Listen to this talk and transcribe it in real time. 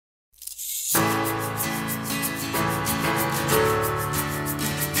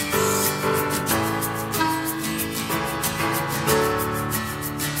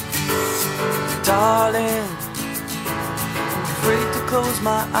darling. I'm afraid to close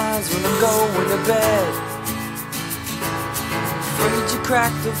my eyes when I'm going to bed. Afraid you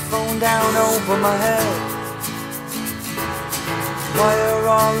cracked the phone down over my head. Why are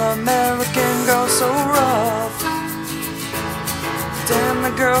all American girls so rough? Damn,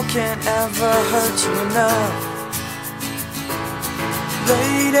 a girl can't ever hurt you enough.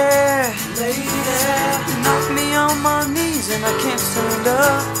 Lady, you knock me on my knees and I can't stand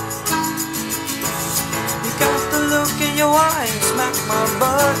up. You got the look in your eye and smack my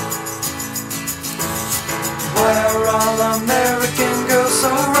butt. Why are all American girls so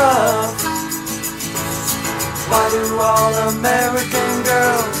rough? Why do all American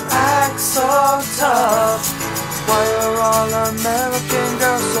girls act so tough? Why are all American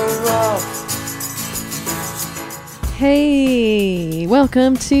girls so rough? Hey,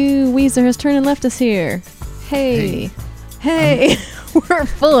 welcome to Weezer Has Turned and Left Us here. Hey. We're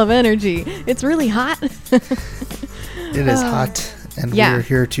full of energy. It's really hot. It is hot, and we're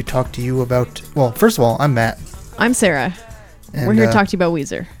here to talk to you about, well, first of all, I'm Matt. I'm Sarah. And we're here to talk to you about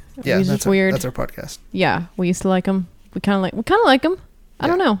Weezer. Yeah, Weezer's weird. That's our podcast. Yeah, we used to like them. We kind of like them. I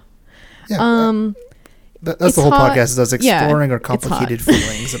don't know. Yeah, that's the whole hot. podcast, is us exploring our it's complicated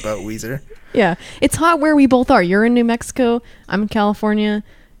feelings about Weezer. Yeah, it's hot where we both are. You're in New Mexico. I'm in California.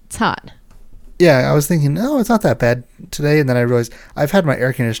 It's hot. Yeah, I was thinking, oh, it's not that bad today, and then I realized I've had my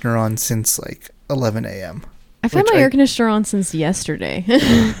air conditioner on since like 11 a.m. I've had my air conditioner on since yesterday.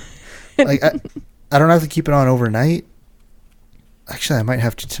 Like, I don't have to keep it on overnight. Actually, I might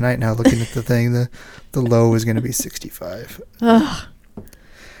have to tonight now, looking at the thing. The low is going to be 65. Ugh.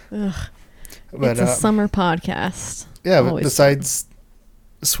 But, it's a summer podcast. Yeah, but besides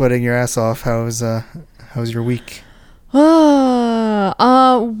sweating your ass off, how's your week?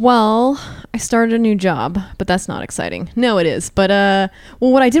 Well, I started a new job, but that's not exciting. No, it is. But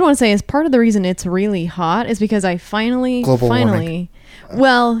what I did want to say is part of the reason it's really hot is because I finally warming.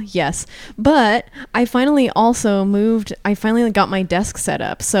 Well, yes, but I finally got my desk set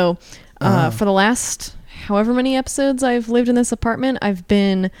up. So, for the last however many episodes I've lived in this apartment, I've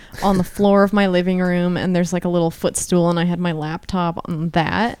been on the floor of my living room, and there's like a little footstool, and I had my laptop on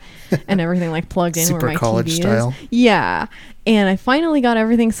that and everything like plugged in Super where my college TV style. is. Yeah. And I finally got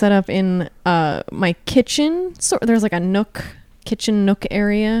everything set up in my kitchen. So there's like a kitchen nook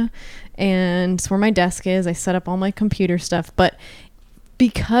area, and it's where my desk is. I set up all my computer stuff, but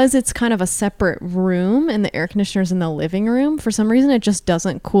because it's kind of a separate room and the air conditioner's in the living room, for some reason it just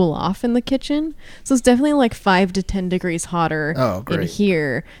doesn't cool off in the kitchen. So it's definitely like 5 to 10 degrees hotter in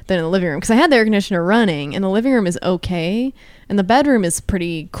here than in the living room. Because I had the air conditioner running, and the living room is okay, and the bedroom is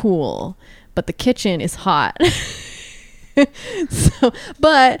pretty cool, but the kitchen is hot.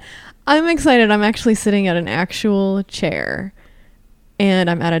 But I'm excited. I'm actually sitting at an actual chair,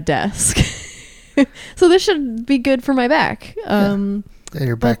 and I'm at a desk. So this should be good for my back. Yeah,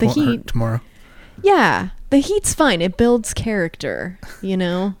 your back won't hurt tomorrow. Yeah, the heat's fine. It builds character, you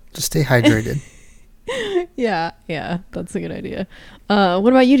know? Just stay hydrated. Yeah, that's a good idea. What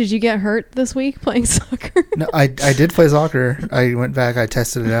about you? Did you get hurt this week playing soccer? No, I did play soccer. I went back, I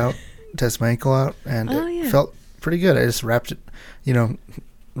tested it out, tested my ankle out, and it felt pretty good. I just wrapped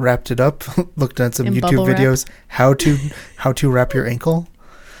it up, looked at some YouTube videos, how to wrap your ankle,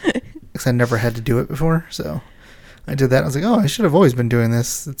 because I never had to do it before, so I did that. I was like, oh, I should have always been doing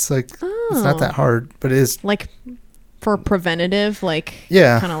this. It's like, it's not that hard, but it is. Like for preventative, like,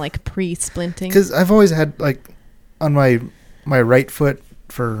 kind of like pre-splinting. Because I've always had, like, on my right foot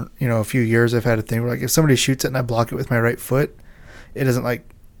for, a few years, I've had a thing where, like, if somebody shoots it and I block it with my right foot, it doesn't, like,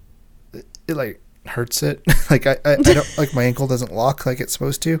 it, like, hurts it. Like, I don't, like, my ankle doesn't lock like it's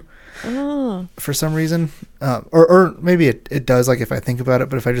supposed to. Oh. For some reason. Or maybe it does, like, if I think about it,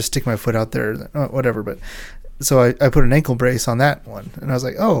 but if I just stick my foot out there, whatever, but. So I put an ankle brace on that one, and I was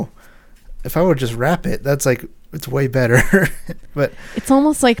like, oh, if I would just wrap it, that's like, it's way better. But it's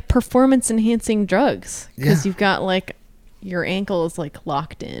almost like performance enhancing drugs, because you've got like your ankle is like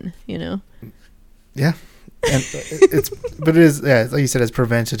locked in, you know? Yeah. And but it is, like you said, it's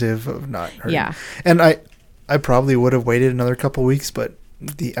preventative of not hurting. Yeah. And I probably would have waited another couple weeks, but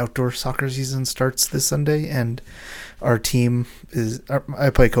the outdoor soccer season starts this Sunday, and our team I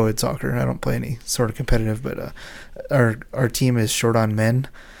play co-ed soccer. I don't play any sort of competitive, but our team is short on men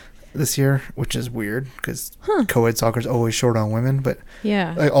this year, which is weird because co-ed soccer is always short on women. But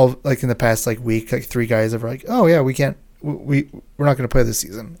like in the past week, like 3 guys have like, oh yeah, we're not going to play this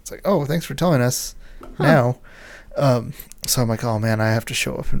season. It's like, oh, thanks for telling us now. So I'm like, oh man, I have to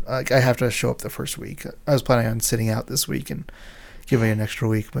show up. I have to show up the first week. I was planning on sitting out this week and giving an extra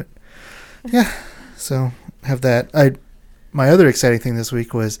week, but yeah. So have that. my other exciting thing this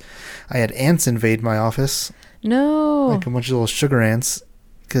week was I had ants invade my office, No. like a bunch of little sugar ants,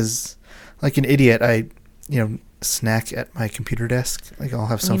 because like an idiot, I, snack at my computer desk. Like I'll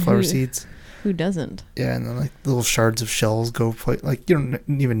have sunflower seeds. Who doesn't? Yeah, and then like little shards of shells go like you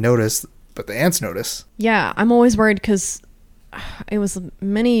don't even notice, but the ants notice. Yeah, I'm always worried because it was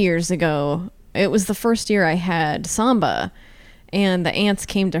many years ago. It was the first year I had Samba, and the ants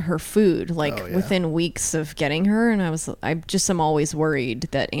came to her food within weeks of getting her, and I'm always worried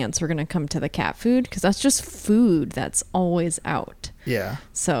that ants were going to come to the cat food because that's just food that's always out. Yeah.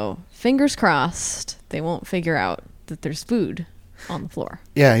 So fingers crossed they won't figure out that there's food on the floor.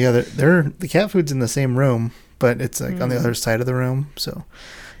 Yeah. They're the cat food's in the same room, but it's like on the other side of the room. So,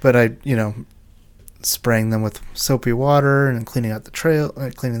 but I spraying them with soapy water and cleaning the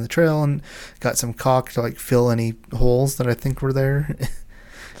trail, and got some caulk to like fill any holes that I think were there.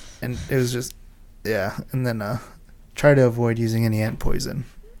 And it was just, and then try to avoid using any ant poison.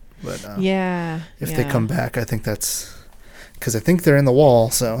 But if they come back, I think that's because I think they're in the wall,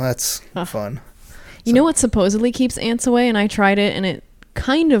 so that's fun. You know what supposedly keeps ants away, and I tried it and it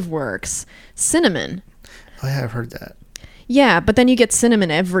kind of works? Cinnamon. I have heard that. Yeah, but then you get cinnamon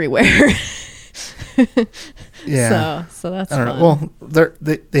everywhere. Yeah. So that's I don't fun. know. Well,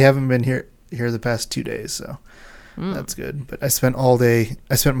 they haven't been here the past 2 days, so that's good. But I spent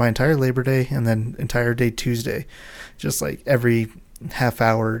my entire Labor Day and then entire day Tuesday, just like every half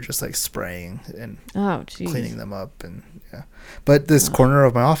hour, just like spraying and cleaning them up, and But this corner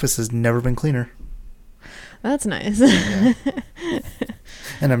of my office has never been cleaner. That's nice. Yeah.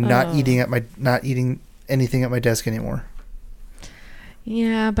 And I'm not eating anything at my desk anymore.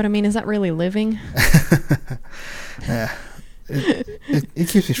 Yeah, but I mean, is that really living? Yeah. It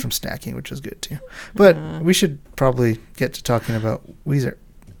keeps me from snacking, which is good too. But we should probably get to talking about Weezer.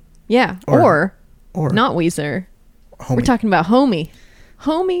 Yeah, or not Weezer. Homie. We're talking about Homie.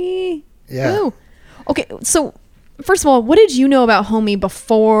 Yeah. Woo. Okay, so first of all, what did you know about Homie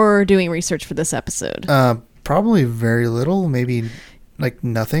before doing research for this episode? Probably very little, maybe like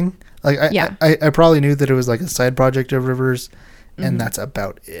nothing. Like I probably knew that it was like a side project of Rivers, and that's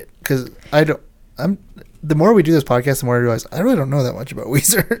about it. Because the more we do this podcast, the more I realize I really don't know that much about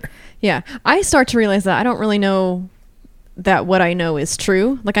Weezer. Yeah, I start to realize that I don't really know that what I know is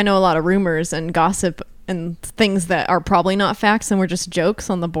true. Like I know a lot of rumors and gossip and things that are probably not facts and were just jokes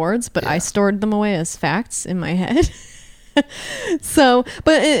on the boards, but I stored them away as facts in my head. So,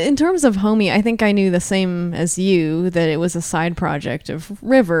 but in terms of Homie, I think I knew the same as you, that it was a side project of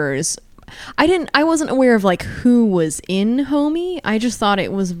Rivers. I wasn't aware of like who was in Homie. I just thought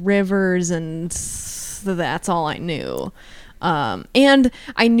it was Rivers, and that's all I knew. And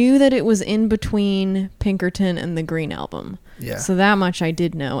I knew that it was in between Pinkerton and the Green Album. Yeah. So that much I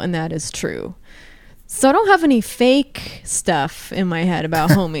did know, and that is true. So I don't have any fake stuff in my head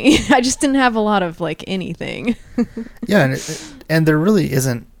about Homie. I just didn't have a lot of like anything. Yeah, and there really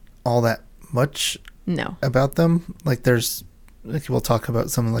isn't all that much about them. Like we'll talk about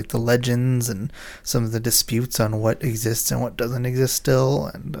some of like the legends and some of the disputes on what exists and what doesn't exist still,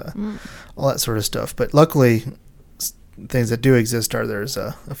 and all that sort of stuff. But luckily, things that do exist there's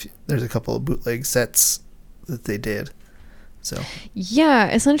a couple of bootleg sets that they did. So yeah,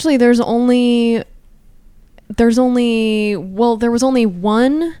 essentially there was only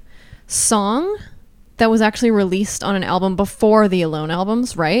one song that was actually released on an album before the Alone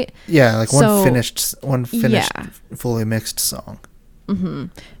albums, right? Yeah, like one finished fully mixed song. Mm-hmm.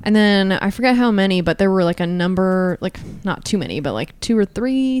 And then I forget how many, but there were like a number, like not too many, but like 2 or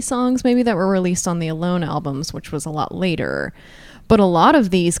 3 songs maybe that were released on the Alone albums, which was a lot later. But a lot of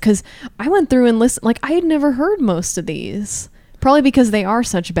these, because I went through and listened, like I had never heard most of these. Probably because they are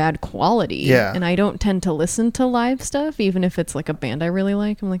such bad quality. Yeah. And I don't tend to listen to live stuff, even if it's like a band I really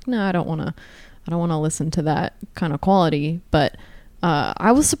like. I'm like, no, I don't want to listen to that kind of quality. But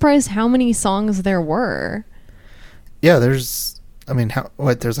I was surprised how many songs there were. Yeah, there's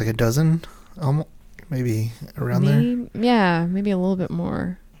like a dozen, maybe around there. Yeah, maybe a little bit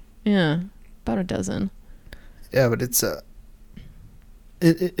more. Yeah, about a dozen. Yeah, but it's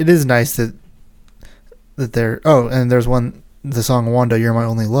it is nice that there. Oh, and there's the song "Wanda, You're My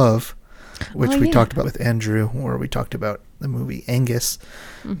Only Love," which we talked about with Andrew, where we talked about the movie Angus.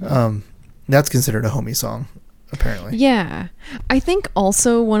 Mm-hmm. That's considered a Homie song, apparently. Yeah. I think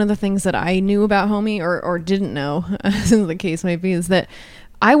also one of the things that I knew about Homie or didn't know, as the case might be, is that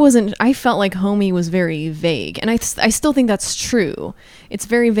I felt like Homie was very vague. And I still think that's true. It's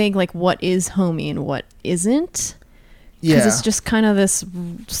very vague, like what is Homie and what isn't. Because it's just kind of this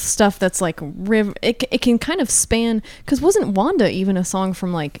stuff that's like it can kind of span, because wasn't Wanda even a song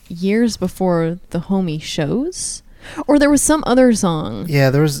from like years before the Homie shows? Or there was some other song. Yeah,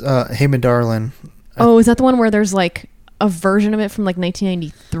 there was Hey Ma Darlin'. Oh, is that the one where there's like a version of it from like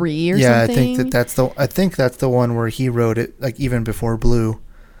 1993 or Yeah, something? I think that's the one where he wrote it like even before Blue.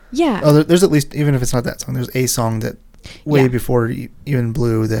 Yeah. Oh, there's at least, even if it's not that song, there's a song that way before even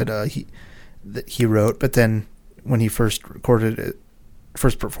Blue that he wrote, but then when he first performed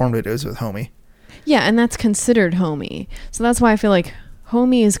it, it was with Homie. Yeah, and that's considered Homie. So that's why I feel like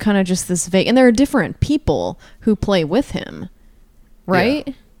Homie is kind of just this vague, and there are different people who play with him, right?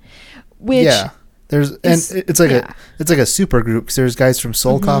 Yeah. Which it's like a super group, because there's guys from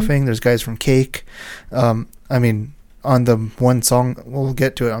Soul Coughing, there's guys from Cake. I mean, on the one song, we'll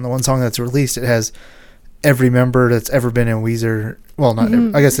get to it, on the one song that's released, it has every member that's ever been in Weezer. Well, not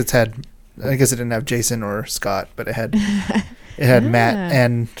every, I guess it didn't have Jason or Scott, but it had Matt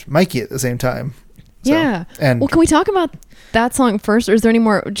and Mikey at the same time. So, yeah. And well, can we talk about that song first, or is there any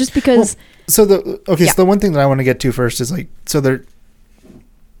more? Just because. So the one thing that I want to get to first is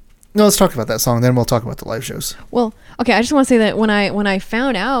let's talk about that song, then we'll talk about the live shows. Well, okay, I just want to say that when I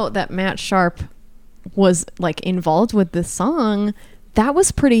found out that Matt Sharp was like involved with this song, that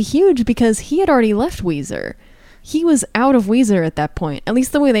was pretty huge because he had already left Weezer. He was out of Weezer at that point, at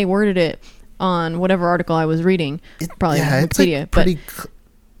least the way they worded it on whatever article I was reading, probably on Wikipedia.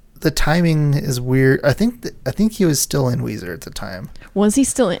 The timing is weird. I think he was still in Weezer at the time. Was he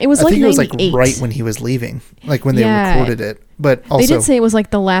still in? It was I like think 98. it was like right when he was leaving, like when they recorded it. But also, they did say it was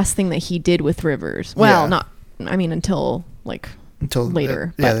like the last thing that he did with Rivers. Well, until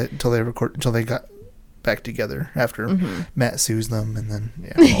later. Until they got back together after Matt sues them, and then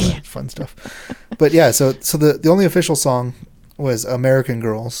all that fun stuff. But yeah, so the only official song was American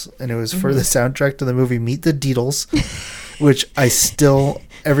Girls, and it was for the soundtrack to the movie Meet the Deedles, which I still,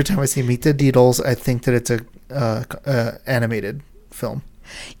 every time I see Meet the Deedles, I think that it's a animated film.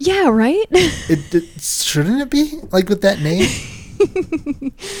 Yeah, right? It shouldn't it be, like, with that name?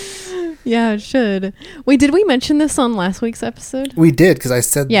 Yeah, it should. Wait, did we mention this on last week's episode? We did, because I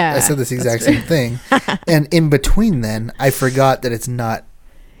said this exact same thing. And in between then, I forgot that it's not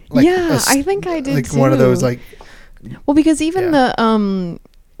like I think I did like too. one of those, like, well, because even the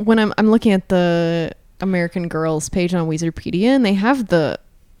when I'm looking at the American Girls page on Weezerpedia, and they have the,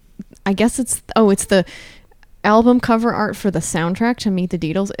 I guess it's the album cover art for the soundtrack to Meet the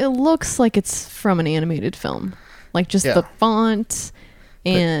Deedles. It looks like it's from an animated film, like just the font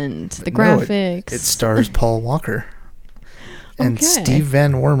and the graphics. It stars Paul Walker and Steve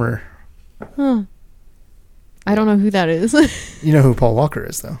Van Wormer. Huh. I don't know who that is. You know who Paul Walker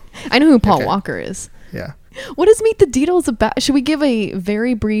is, though. I know who Paul Walker is. Yeah. What is Meet the Deedles about? Should we give a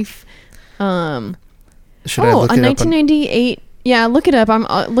very brief? Should I look it a up? 1998. Yeah, look it up.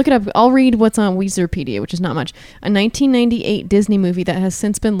 Look it up. I'll read what's on Weezerpedia, which is not much. A 1998 Disney movie that has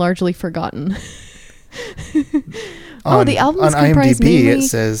since been largely forgotten. The album is comprised IMDb, mainly. It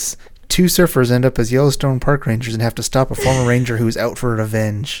says 2 surfers end up as Yellowstone park rangers and have to stop a former ranger who's out for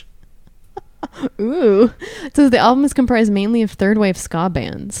revenge. Ooh. It says the album is comprised mainly of third wave ska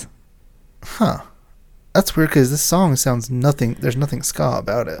bands. Huh. That's weird, because this song sounds nothing. There's nothing ska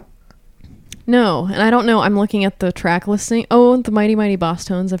about it. No, and I don't know. I'm looking at the track listing. Oh, the Mighty Mighty Boss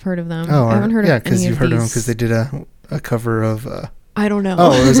Tones. I've heard of them. I haven't heard of any of these. Yeah, because you've heard of them because they did a cover of. I don't know.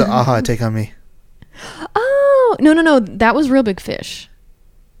 Oh, it was Aha, Take On Me. Oh, no. That was Real Big Fish.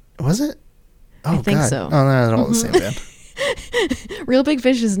 Was it? Oh, I think so. Oh, no, they're all the same band. Real Big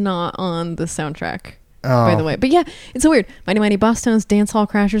Fish is not on the soundtrack, by the way. But yeah, it's so weird. Mighty Mighty Boss Tones, Dance Hall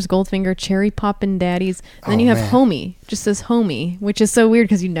Crashers, Goldfinger, Cherry Poppin' Daddies. And then you have Homie. Just says Homie, which is so weird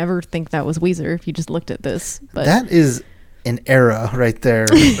because you never think that was Weezer if you just looked at this. But that is an era right there.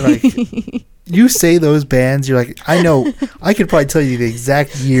 Like, you say those bands, you're like, I know. I could probably tell you the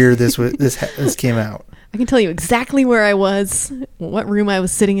exact year this came out. I can tell you exactly where I was, what room I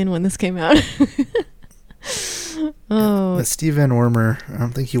was sitting in when this came out. Oh, Steve Van Wormer. I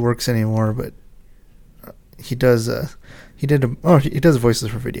don't think he works anymore, but he does. He does voices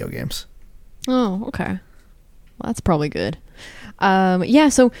for video games. Oh, okay. Well, that's probably good. Yeah.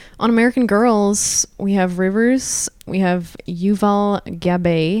 So on American Girls, we have Rivers, we have Yuval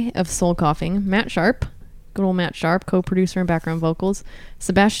Gabay of Soul Coughing, Matt Sharp, good old Matt Sharp, co-producer and background vocals,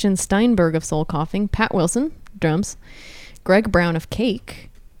 Sebastian Steinberg of Soul Coughing, Pat Wilson, drums, Greg Brown of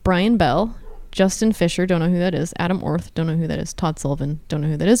Cake, Brian Bell, Justin Fisher, don't know who that is, Adam Orth, don't know who that is, Todd Sullivan, don't know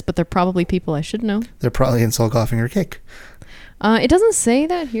who that is, but they're probably people I should know. They're probably in Soul Coughing or Cake. It doesn't say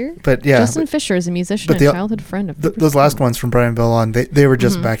that here. But yeah, Justin Fisher is a musician and childhood friend of those last ones from Brian Bell on, they were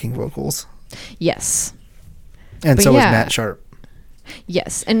just backing vocals. Yes. And so was Matt Sharp.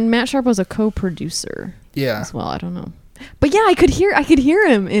 Yes, and Matt Sharp was a co-producer. Yeah. As well, I don't know. But yeah, I could hear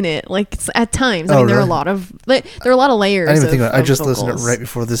him in it, like at times. I Oh, mean, there are a really? lot of layers. I didn't even think about it. I of just listened to it vocals. right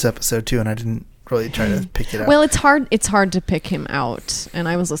before this episode too, and I didn't really try to pick it out. Well, it's hard to pick him out, and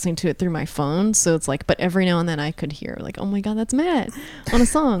I was listening to it through my phone, so it's like, but every now and then I could hear like, oh my god, that's Matt on a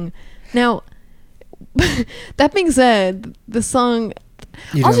song. Now, that being said, the song,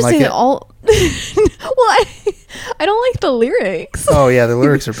 You I'll didn't just like say it? that all. Well, I don't like the lyrics. Oh yeah, the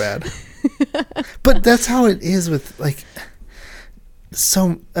lyrics are bad. But that's how it is with like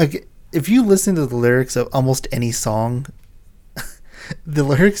if you listen to the lyrics of almost any song, the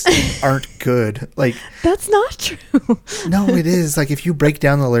lyrics aren't good. Like That's not true. no, it is. Like if you break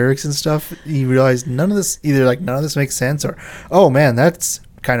down the lyrics and stuff, you realize none of this makes sense, or oh man, that's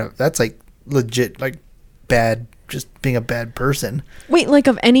like legit like bad, just being a bad person. Wait, like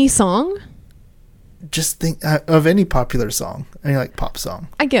of any song? Just think of any popular song, any like pop song.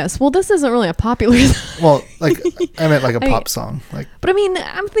 I guess. Well, this isn't really a popular song. Well, like I meant like a pop song, like But I mean,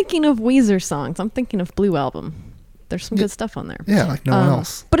 I'm thinking of Weezer songs. I'm thinking of Blue Album. There's some good stuff on there. yeah, like no one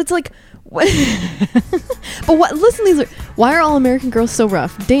else. But it's like, but what? Listen, to these. Why are all American girls so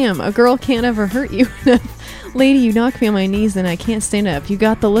rough? Damn, a girl can't ever hurt you. Lady, you knock me on my knees and I can't stand up. You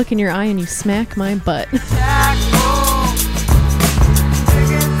got the look in your eye and you smack my butt.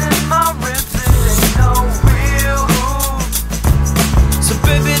 So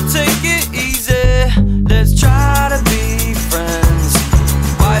baby, take it easy. Let's try to be friends.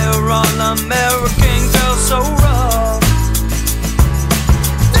 Why are all American girls so rough?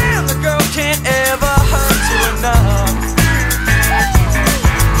 Damn, the girl can't ever hurt you enough.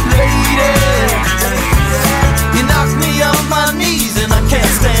 Lady, you knock me on my knees and I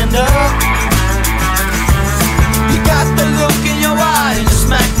can't stand up. You got the look in your eye and you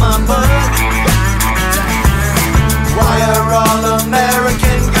smack my butt. Why are all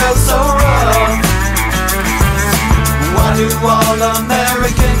American girls so rough? Why do all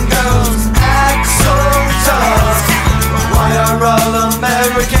American girls act so tough? Why are all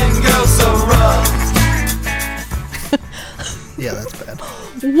American girls so rough? Yeah, that's bad.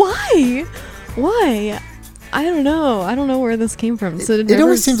 Why? I don't know. I don't know where this came from. So It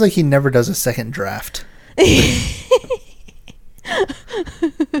always seems like he never does a second draft.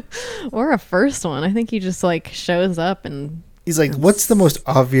 or a first one. I think he just like shows up and He's like, what's the most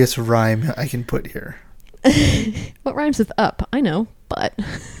obvious rhyme I can put here? what rhymes with up? I know, but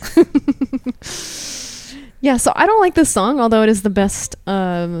yeah. So I don't like this song, although it is the best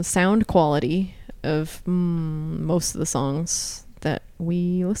sound quality of most of the songs that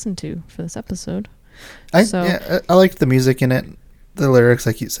we listened to for this episode. I liked the music in it. The lyrics,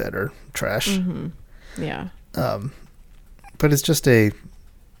 like you said, are trash. Mm-hmm. Yeah. But it's just a,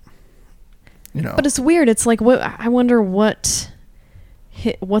 But it's weird. It's like, what? I wonder what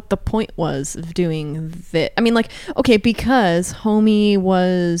the point was of doing that. I mean, like, okay, because Homie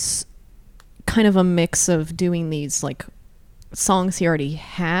was kind of a mix of doing these like songs he already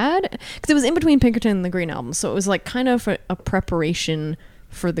had, because it was in between Pinkerton and the Green Album, so it was like kind of a preparation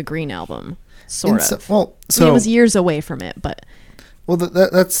for the Green Album, sort of. Well, I mean, it was years away from it, but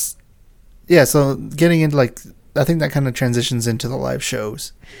that's yeah. So getting into like, I think that kind of transitions into the live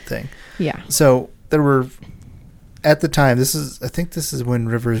shows thing. yeah. So there were, at the time, I think this is when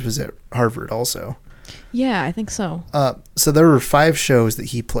Rivers was at Harvard also. Yeah, I think so. So there were 5 shows that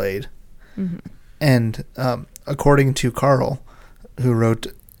he played. Mm-hmm. And according to Carl, who wrote,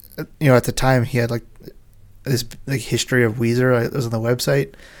 at the time he had like this like history of Weezer. It was on the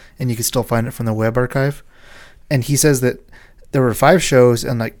website, and you could still find it from the web archive. And he says that there were 5 shows,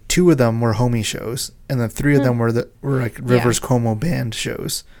 and like 2 of them were Homie shows, and then 3 of them were like Rivers Como Band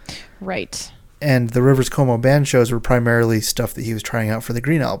shows. Right. And the Rivers Como Band shows were primarily stuff that he was trying out for the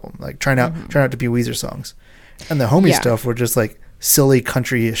Green Album, like trying out to be Weezer songs. And the Homie stuff were just like silly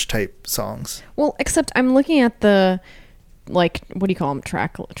country-ish type songs. Well, except I'm looking at the, like, what do you call them,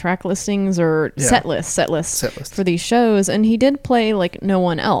 track listings or set lists for these shows, and he did play like No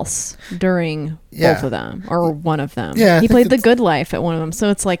One Else during both of them, or one of them. Yeah, he played The Good Life at one of them, so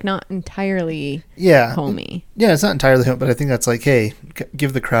it's like not entirely Homie. Yeah, it's not entirely Homie, but I think that's like, hey,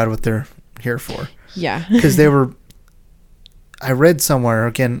 give the crowd what they're here for. Yeah. Because I read somewhere,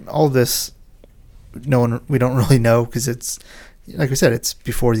 again, all this, we don't really know, because it's, like I said, it's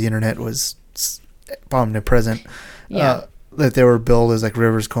before the internet was omnipresent. Yeah. That they were billed as like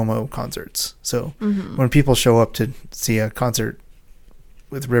Rivers Como concerts. So when people show up to see a concert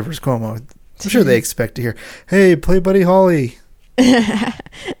with Rivers Como, I'm sure they expect to hear, hey, play Buddy Holly. And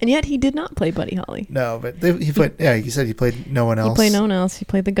yet he did not play Buddy Holly. No, but he played, you said he played No One Else. He played No One Else. He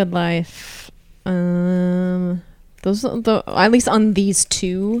played The Good Life. Those, at least on these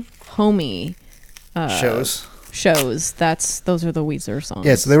 2 Homie shows. shows, those are the Weezer songs.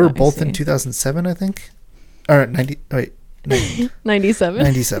 Yeah, so they were that I both in see. 2007, I think. Or 97.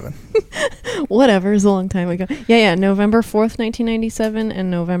 97. Whatever, is a long time ago. Yeah, November 4th, 1997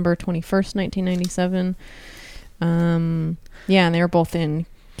 and November 21st, 1997. Yeah, and they were both in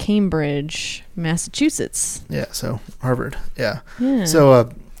Cambridge, Massachusetts. Yeah, so Harvard. Yeah. Yeah.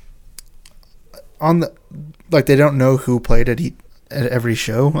 So on the like they don't know who played at every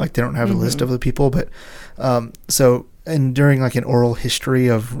show. Like they don't have a list of the people, but so and during like an oral history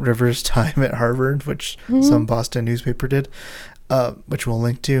of Rivers' time at Harvard, which some Boston newspaper did, which we'll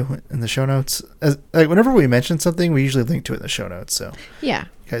link to in the show notes. As like whenever we mention something, we usually link to it in the show notes. So yeah.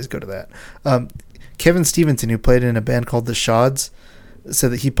 you guys go to that. Kevin Stevenson, who played in a band called the Shods,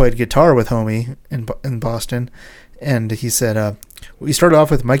 said that he played guitar with Homie in Boston, and he said we started off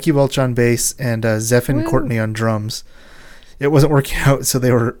with Mikey Welch on bass and Zephin Courtney on drums. It wasn't working out, so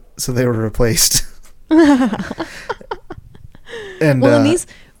they were replaced. And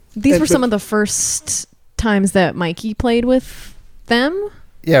these were some of the first times that Mikey played with them.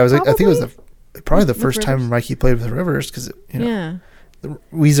 Yeah, it was like, I think it was probably the With first time Rivers. Mikey played with Rivers because Yeah.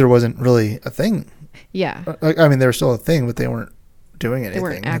 Weezer wasn't really a thing. Yeah. Like, I mean, they were still a thing, but they weren't doing anything. They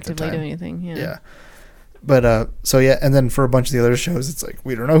weren't at the actively time. doing anything. Yeah. Yeah. But so yeah, and then for a bunch of the other shows, it's like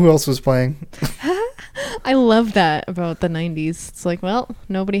we don't know who else was playing. I love that about the 90s. It's like, well,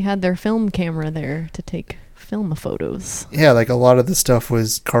 nobody had their film camera there to take film photos. Yeah, like a lot of the stuff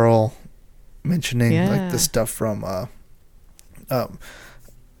was Carl mentioning like Yeah. the stuff from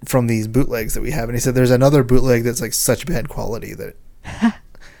these bootlegs that we have, and he said there's another bootleg that's like such bad quality that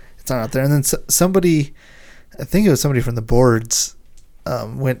it's not out there. And then somebody, I think it was somebody from the Boards,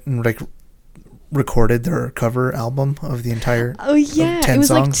 went and like recorded their cover album of the entire. Oh yeah, 10 it was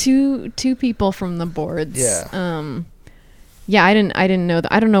songs. like two people from the Boards. Yeah. Yeah, I didn't know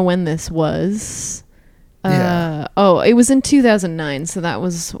that. I don't know when this was. Yeah. It was in 2009, so that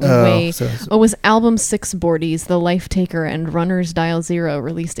was way. so It was album 6 Boardies, The Life Taker, and Runners Dial Zero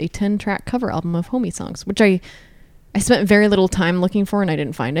released a 10-track cover album of Homie songs, which I spent very little time looking for and I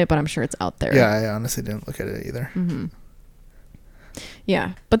didn't find it, but I'm sure it's out there. yeah, I honestly didn't look at it either. Mm-hmm.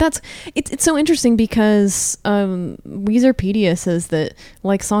 Yeah, but it's so interesting because Weezerpedia says that,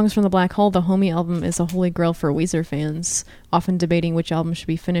 like Songs from the Black Hole, the Homie album is a holy grail for Weezer fans, often debating which album should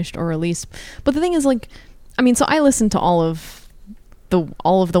be finished or released. But the thing is, like, I mean, so I listened to all of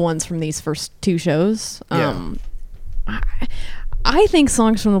the ones from these first 2 shows. Yeah. I think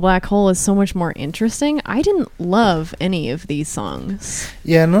Songs from the Black Hole is so much more interesting. I didn't love any of these songs.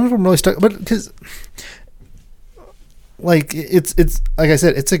 Yeah, none of them really stuck, but because like it's like I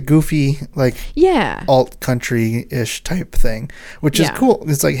said, it's a goofy like Yeah. alt country ish type thing, which is Yeah. cool.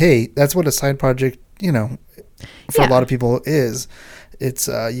 It's like, hey, that's what a side project, for a Yeah. lot of people is. It's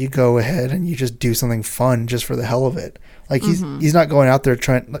you go ahead and you just do something fun just for the hell of it. Like he's not going out there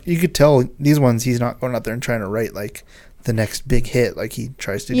trying. You could tell these ones he's not going out there and trying to write like the next big hit like he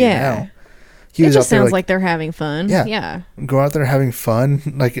tries to do now. He It was just out there sounds like they're having fun. Yeah. Yeah. go out there having fun.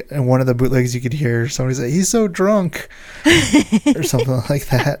 Like in one of the bootlegs, you could hear somebody say, "He's so drunk," or something like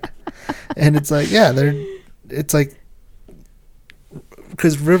that. And it's like, yeah, it's like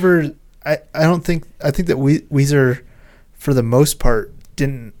because River, I think that Weezer, for the most part,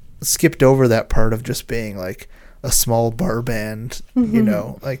 skipped over that part of just being like a small bar band,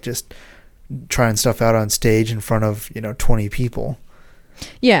 like just trying stuff out on stage in front of 20 people.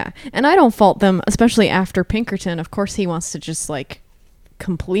 Yeah, and I don't fault them, especially after Pinkerton. Of course, he wants to just like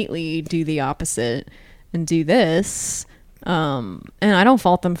completely do the opposite and do this. And I don't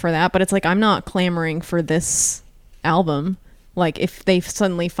fault them for that, but it's like I'm not clamoring for this album. Like if they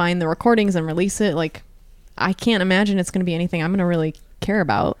suddenly find the recordings and release it, like I can't imagine it's going to be anything I'm going to really care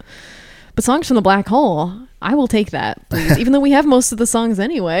about. But Songs from the Black Hole, I will take that, please. Even though we have most of the songs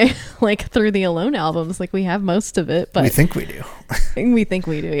anyway, like through the Alone albums, like we have most of it. But We think we do. we think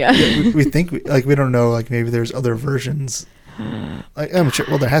we do, yeah. we think we don't know. Like maybe there's other versions. Like I'm sure.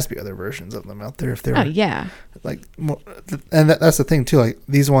 Well, there has to be other versions of them out there if they're. Oh yeah. Like more, and that's the thing too. Like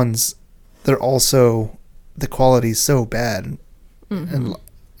these ones, they're also the quality's so bad, and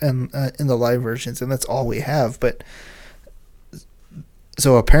in the live versions, and that's all we have. But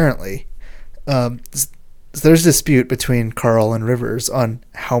so apparently, there's dispute between Carl and Rivers on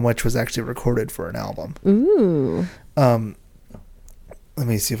how much was actually recorded for an album. Ooh. Let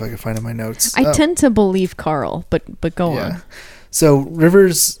me see if I can find in my notes. I tend to believe Carl, but go on. So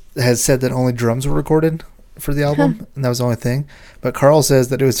Rivers has said that only drums were recorded for the album, and that was the only thing. But Carl says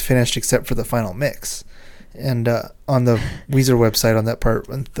that it was finished except for the final mix. And on the Weezer website, on that part,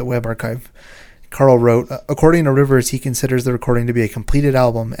 on the web archive, Carl wrote, according to Rivers, he considers the recording to be a completed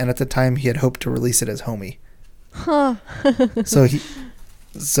album, and at the time he had hoped to release it as Homie. Huh.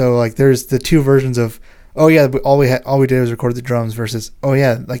 So like there's the two versions of, oh yeah, all we did was record the drums versus, oh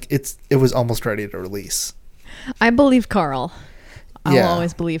yeah, like it was almost ready to release. I believe Carl. I'll Yeah.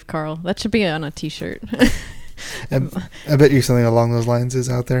 always believe Carl. That should be on a t-shirt. I bet you something along those lines is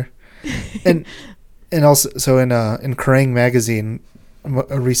out there. And also, so in Kerrang! Magazine,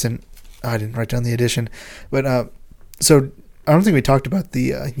 a recent, I didn't write down the edition, but so I don't think we talked about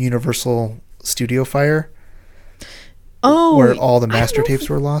the Universal Studio fire. Oh, where all the I don't master know tapes if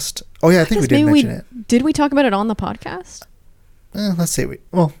were lost. Oh yeah, I think we guess did maybe mention it. Did we talk about it on the podcast? Let's say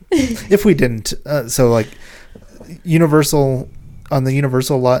if we didn't, so like Universal, on the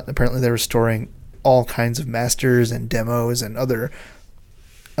Universal lot, apparently they were storing all kinds of masters and demos and other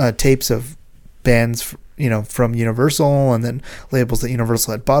tapes of bands, from Universal, and then labels that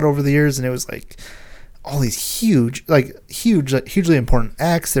Universal had bought over the years, and it was like all these hugely important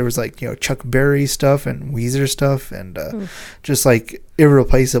acts. There was like Chuck Berry stuff and Weezer stuff and just like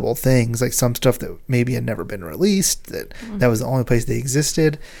irreplaceable things, like some stuff that maybe had never been released, that was the only place they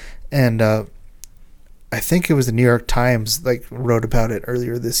existed. And I think it was the New York Times like wrote about it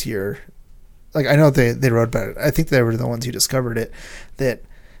earlier this year. Like I know they wrote about it. I think they were the ones who discovered it, that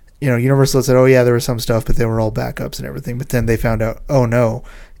Universal said, oh yeah, there was some stuff, but they were all backups and everything. But then they found out, oh no,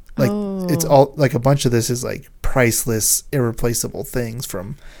 like it's all like a bunch of this is like priceless, irreplaceable things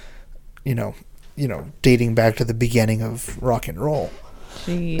from dating back to the beginning of rock and roll.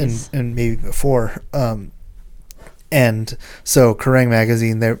 Jeez. and maybe before. And so Kerrang!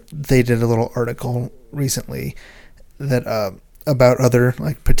 Magazine, they did a little article recently that about other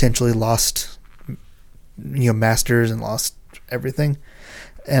like potentially lost masters and lost everything.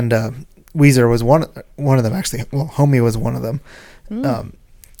 And Weezer was one of them, actually. Well, Homie was one of them.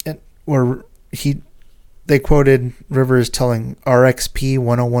 And where they quoted Rivers telling RXP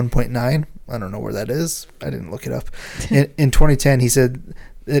 101.9. I don't know where that is. I didn't look it up. In 2010, he said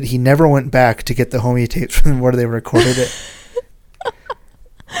that he never went back to get the Homie tapes from where they recorded it.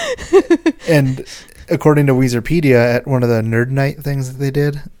 And according to Weezerpedia, at one of the Nerd Night things that they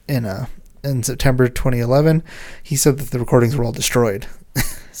did in September 2011, he said that the recordings were all destroyed.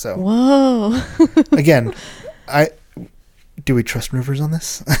 So, whoa. Again, do we trust Rivers on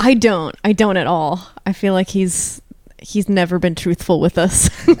this? I don't at all. I feel like he's never been truthful with us.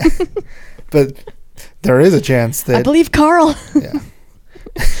 But there is a chance that I believe Carl. Yeah.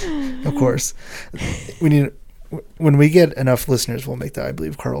 Of course. When we get enough listeners, we'll make the I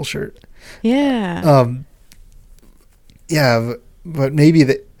Believe Carl shirt. Yeah. Yeah, but maybe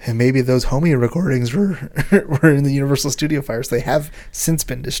those Homie recordings were in the Universal Studio fires. They have since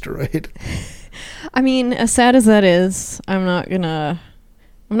been destroyed. I mean, as sad as that is, I'm not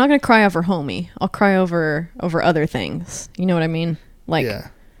gonna cry over Homie. I'll cry over other things. You know what I mean? Like, yeah.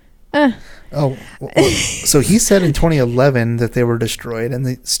 Oh, well, so he said in 2011 that they were destroyed, and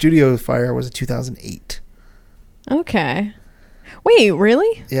the studio fire was in 2008. Okay. Wait,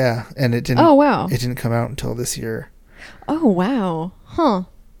 really? Yeah, and it didn't. Oh, wow. It didn't come out until this year. Oh, wow. Huh.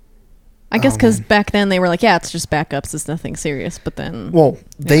 I guess because back then they were like, yeah, it's just backups. It's nothing serious. But then... Well,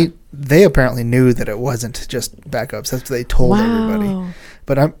 they apparently knew that it wasn't just backups. That's what they told everybody.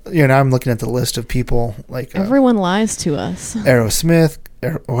 But I'm looking at the list of people like... Everyone lies to us. Aerosmith.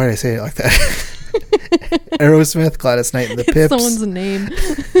 Why did I say it like that? Aerosmith, Gladys Knight and the Pips. Someone's name.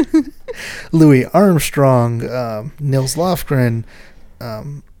 Louis Armstrong, Nils Lofgren,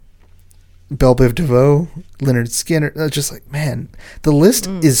 Belle Biv DeVoe, Leonard Skinner. That's just like, man, the list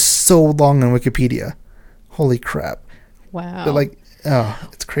is so long on Wikipedia. Holy crap. Wow. But like,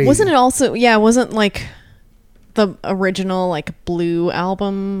 it's crazy. Wasn't it also, wasn't like the original like Blue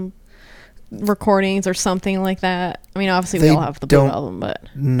album recordings or something like that? I mean, obviously we all have the Blue album, but...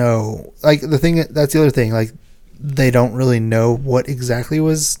 No. Like, that's the other thing. Like, they don't really know what exactly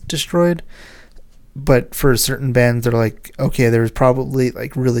was destroyed. But for certain bands, they're like, okay, there's probably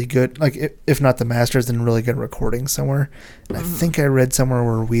like really good, like if not the masters, then really good recordings somewhere. And I think I read somewhere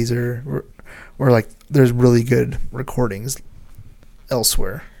where Weezer, where like there's really good recordings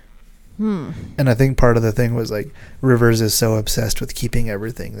elsewhere. And I think part of the thing was like Rivers is so obsessed with keeping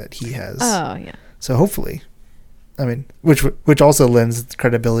everything that he has. Oh yeah. So hopefully, I mean, which also lends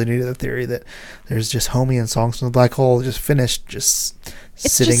credibility to the theory that there's just Homie and Songs from the Black Hole just finished, just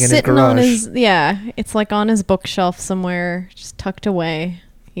it's sitting just in sitting his garage. It's like on his bookshelf somewhere, just tucked away.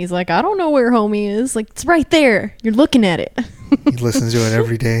 He's like, I don't know where Homie is. Like, it's right there. You're looking at it. He listens to it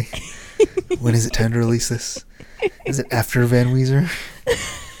every day. When is it time to release this? Is it after Van Weezer?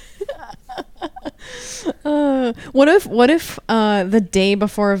 What if the day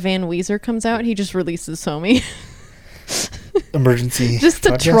before Van Weezer comes out, he just releases Homie? Emergency just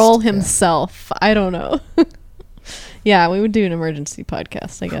to podcast? troll himself. Yeah. I don't know. Yeah, we would do an emergency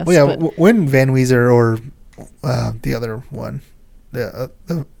podcast, I guess. Well, yeah, but- when Van Weezer or the other one, the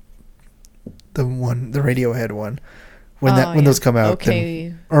Radiohead one, when those come out,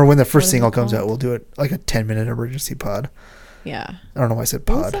 okay. or when the first What is single it comes out, called? we'll do it like a 10-minute emergency pod. Yeah. I don't know why I said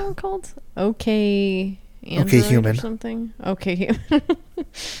What was pod. that one called? Okay. Android Human. or something. Okay. Human.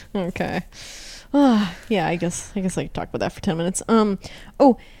 Okay. Yeah, I guess I could talk about that for 10 minutes.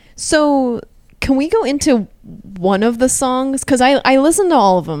 So can we go into one of the songs? Because I listened to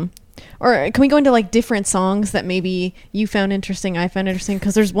all of them. Or can we go into like different songs that maybe you found interesting, I found interesting?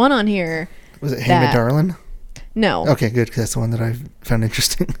 Because there's one on here. Was it Hey My that- Darlin'? No. Okay, good, because that's the one that I found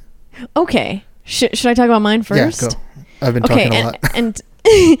interesting. Okay. Should I talk about mine first? Yeah, go. I've been Okay, talking a lot.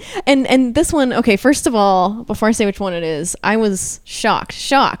 and this one, okay, first of all, before I say which one it is, I was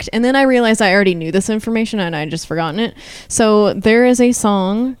shocked. And then I realized I already knew this information and I just forgotten it. So there is a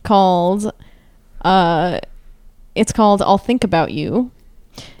song called, it's called I'll Think About You.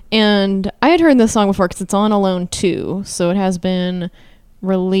 And I had heard this song before because it's on Alone 2. So it has been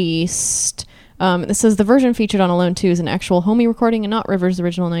released. This says the version featured on Alone 2 is an actual Homie recording and not Rivers'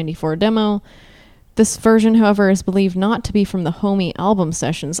 original 94 demo. This version, however, is believed not to be from the Homie album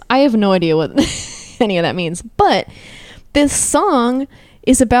sessions. I have no idea what any of that means. But this song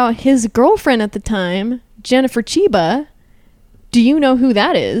is about his girlfriend at the time, Jennifer Chiba. Do you know who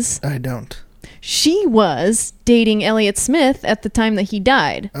that is? I don't. She was dating Elliott Smith at the time that he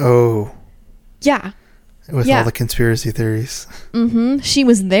died. Oh, Yeah. with Yeah. all the conspiracy theories. She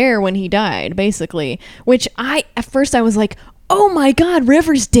was there when he died, basically. Which at first I was like, oh my God,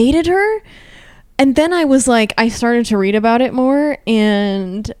 Rivers dated her? And then I was like, I started to read about it more,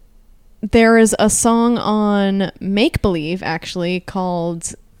 and there is a song on Make Believe, actually,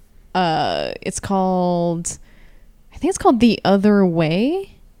 called, I think it's called The Other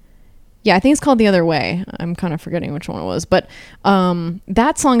Way. Yeah, I think it's called The Other Way. I'm kind of forgetting which one it was. But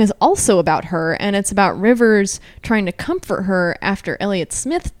that song is also about her, and it's about Rivers trying to comfort her after Elliott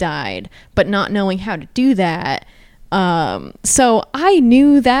Smith died, but not knowing how to do that. So I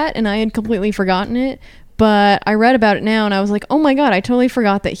knew that, and I had completely forgotten it. But I read about it now, and I was like, oh my God, I totally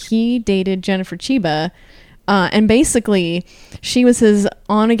forgot that he dated Jennifer Chiba. And basically, she was his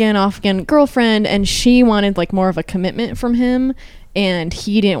on-again, off-again girlfriend, and she wanted like more of a commitment from him. And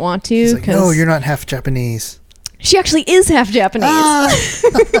he didn't want to. He's like, no, you're not half Japanese. She actually is half Japanese.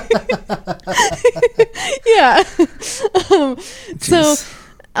 Yeah. So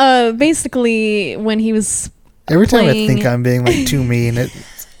basically, when he was Every time I playing- think I'm being like too mean,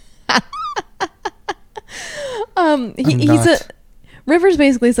 Rivers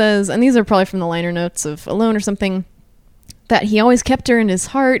basically says, and these are probably from the liner notes of Alone or something, that he always kept her in his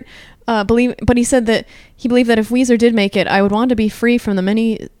heart. But he said that he believed that if Weezer did make it, I would want to be free for the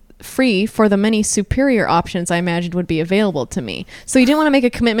many superior options I imagined would be available to me. So he didn't want to make a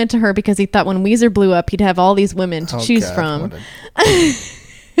commitment to her because he thought when Weezer blew up, he'd have all these women to choose from.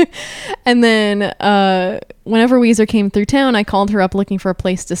 And then whenever Weezer came through town, I called her up looking for a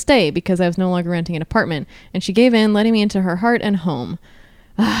place to stay because I was no longer renting an apartment. And she gave in, letting me into her heart and home.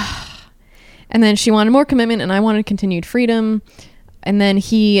 And then she wanted more commitment, and I wanted continued freedom. And then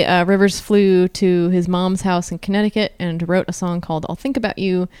Rivers flew to his mom's house in Connecticut and wrote a song called I'll Think About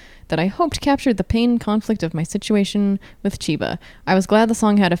You that I hoped captured the pain and conflict of my situation with Chiba. I was glad the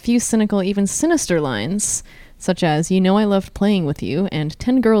song had a few cynical, even sinister lines, such as, you know I loved playing with you, and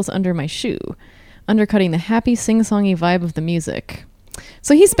 10 girls under my shoe, undercutting the happy, sing-songy vibe of the music.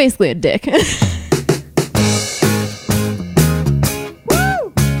 So he's basically a dick.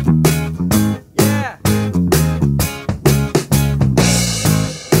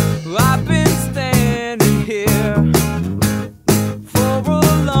 I've been standing here for a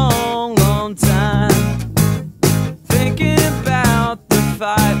long, long time, thinking about the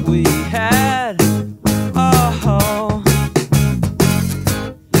fight we had. Oh,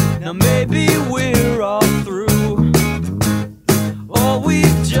 now maybe we're all through, or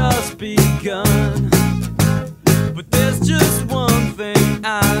we've just begun. But there's just one thing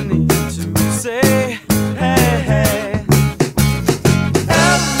I need to say. Hey, hey.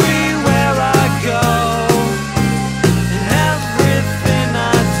 Everywhere I go, in everything I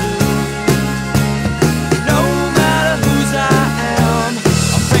do, no matter whose I am,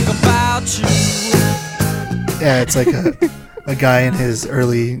 I'll think about you. Yeah, it's like a guy in his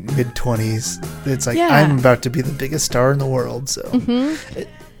early mid-20s. It's like, Yeah. I'm about to be the biggest star in the world. So,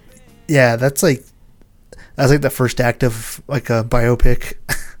 that's like the first act of like a biopic,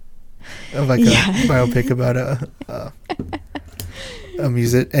 of like Yeah. a biopic about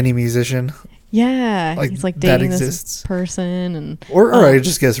any musician. Yeah, Like, he's like that dating this exists. person, and Or I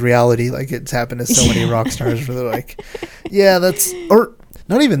just guess reality, like it's happened to so many rock stars where they're like, yeah, that's, or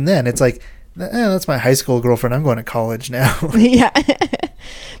not even then. It's like, that's my high school girlfriend. I'm going to college now. yeah.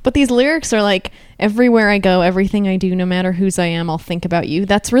 But these lyrics are like, everywhere I go, everything I do, no matter whose I am, I'll think about you.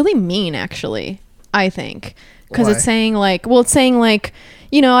 That's really mean, actually, I think. Because Why? it's saying like,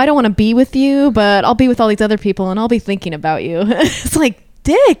 you know, I don't want to be with you, but I'll be with all these other people and I'll be thinking about you. It's like,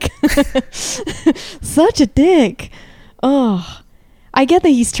 dick. Such a dick. Oh, I get that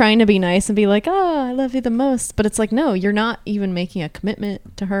he's trying to be nice and be like, oh, I love you the most. But it's like, no, you're not even making a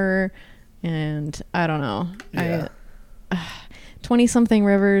commitment to her. And I don't know. Yeah. 20-something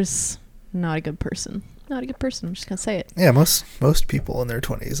Rivers, not a good person. Not a good person. I'm just going to say it. Yeah, most people in their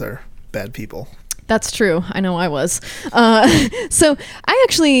 20s are bad people. That's true. I know I was. So I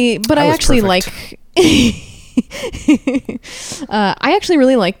actually perfect. like... I actually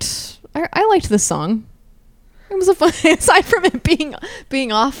really liked... I liked this song. It was a fun... Aside from it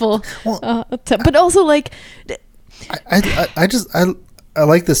being awful. Well, But also, like... I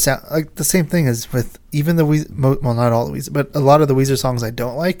like the sound, like the same thing as with even the Weezer, well, not all the Weezer, but a lot of the Weezer songs I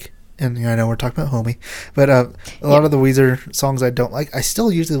don't like. And I know we're talking about Homie, but a lot of the Weezer songs I don't like, I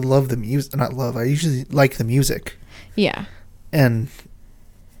still usually love the music. Not love, I usually like the music. Yeah. And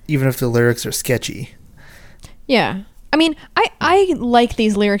even if the lyrics are sketchy. Yeah. I mean, I like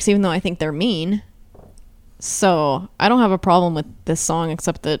these lyrics even though I think they're mean. So I don't have a problem with this song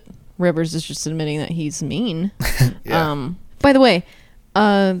except that Rivers is just admitting that he's mean. Yeah. By the way,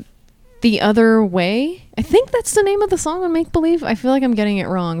 The Other Way, I think that's the name of the song on Make Believe. I feel like I'm getting it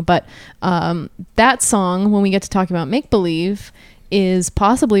wrong, but that song, when we get to talk about Make Believe, is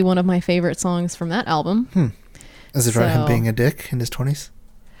possibly one of my favorite songs from that album. Is it about him being a dick in his 20s?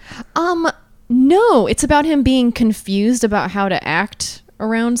 No, it's about him being confused about how to act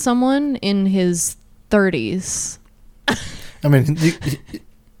around someone in his 30s. I mean,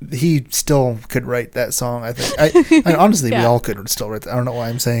 he still could write that song, I think. I honestly, we all could still write that. I don't know why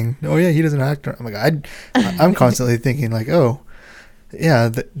I'm saying, oh yeah, he doesn't act. I'm like, I'm constantly thinking like, oh, yeah,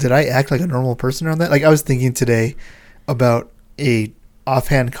 did I act like a normal person around that? Like I was thinking today about a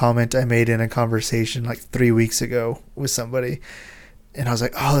offhand comment I made in a conversation like 3 weeks ago with somebody. And I was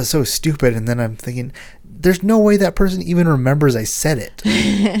like, oh, that's so stupid. And then I'm thinking, there's no way that person even remembers I said it.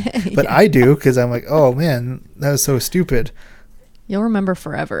 But I do, because I'm like, oh man, that was so stupid. You'll remember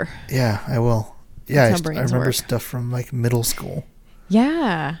forever. Yeah, I will. Yeah, That's how I brains remember work. stuff from like middle school.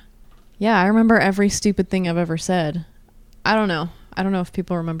 Yeah. Yeah, I remember every stupid thing I've ever said. I don't know if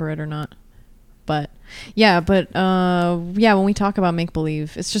people remember it or not. But yeah, when we talk about Make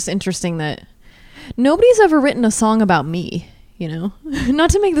Believe, it's just interesting that nobody's ever written a song about me, you know? Not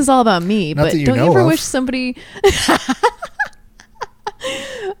to make this all about me, Not but that you don't you know ever of. wish somebody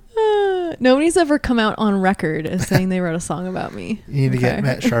nobody's ever come out on record as saying they wrote a song about me. You need to get Okay.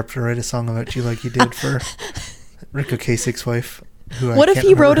 Matt Sharp to write a song about you like you did for Rick Ocasek's wife. What if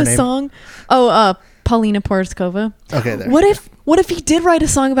he wrote a song? Oh, Paulina Porizkova. Okay, there. What if he did write a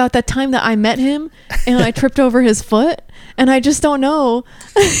song about that time that I met him and I tripped over his foot and I just don't know?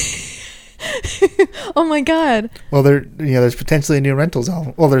 Oh my god. Well, there's potentially a new Rentals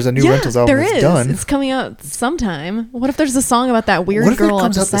album. Well, there's a new Rentals album there that's is. done. It's coming out sometime. What if there's a song about that weird What if girl it on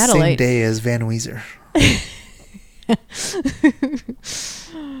comes the out the same satellite? day as Van Weezer?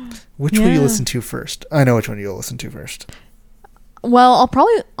 Which will you Yeah. listen to first? I know which one you'll listen to first. Well,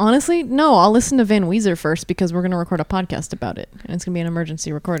 I'll listen to Van Weezer first because we're going to record a podcast about it and it's going to be an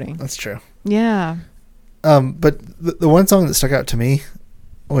emergency recording. That's true. Yeah. But the one song that stuck out to me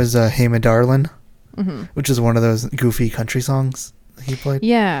was Hey Ma Darlin', which is one of those goofy country songs he played.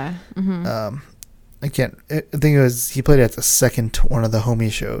 Yeah. I think it was, he played it at the second one of the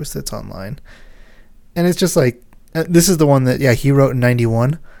Homie shows that's online. And it's just like, this is the one that, he wrote in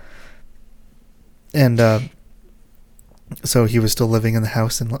 91. And so he was still living in the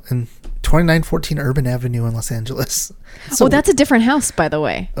house in 2914 Urban Avenue in Los Angeles. So, That's a different house, by the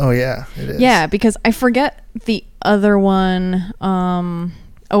way. Oh, yeah, it is. Yeah, because I forget the other one.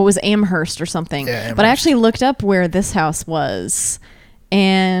 It was Amherst or something. Yeah, But I Amherst. actually looked up where this house was,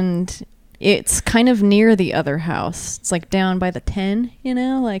 and it's kind of near the other house. It's like down by the 10,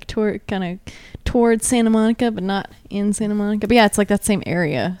 like towards Santa Monica, but not in Santa Monica. But yeah, it's like that same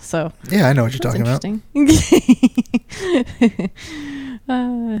area. So Yeah, I know what you're that's talking about. interesting.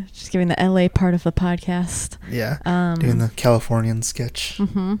 Just giving the LA part of the podcast. Yeah, doing the Californian sketch.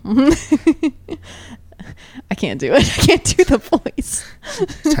 I can't do it. I can't do the voice.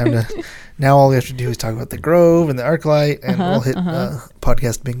 It's time to. Now all we have to do is talk about the Grove and the ArcLight, and we'll hit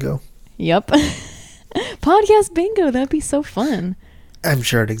podcast bingo. Yep. Podcast bingo. That'd be so fun. I'm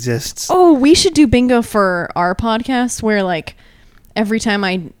sure it exists. Oh, we should do bingo for our podcast where like every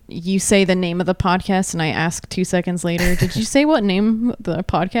time you say the name of the podcast and I ask 2 seconds later, did you say what name the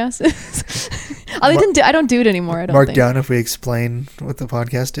podcast is? I don't do it anymore. I don't Mark think. down if we explain what the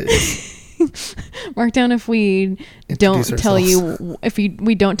podcast is. Mark down if we don't Introduce tell ourselves. you if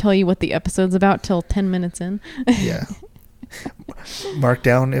we don't tell you what the episode's about till 10 minutes in. Yeah. Mark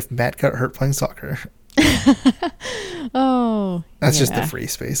down if Matt got hurt playing soccer. Oh, That's just the yeah. free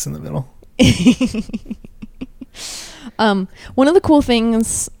space in the middle. One of the cool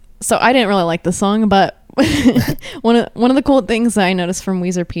things, so I didn't really like the song, but one of the cool things that I noticed from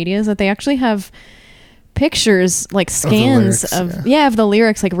Weezerpedia is that they actually have pictures, like scans of the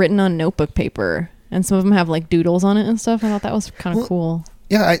lyrics, like written on notebook paper, and some of them have like doodles on it and stuff. I thought that was kind of cool.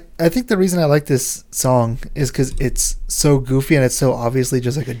 Yeah, I think the reason I like this song is because it's so goofy and it's so obviously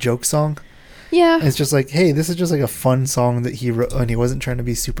just like a joke song. Yeah. It's just like, hey, this is just like a fun song that he wrote, and he wasn't trying to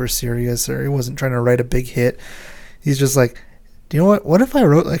be super serious, or he wasn't trying to write a big hit. He's just like, do you know what? What if I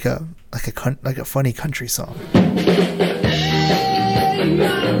wrote like a funny country song?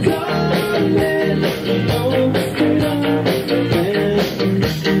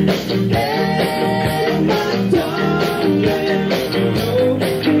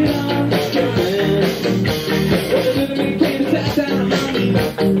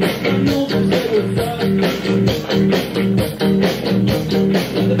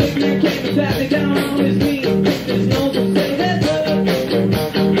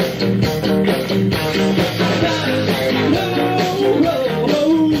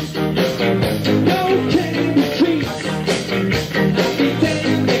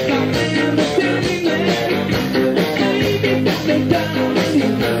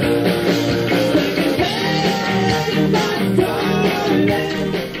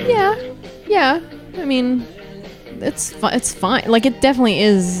 Yeah. I mean, it's fine. Like, it definitely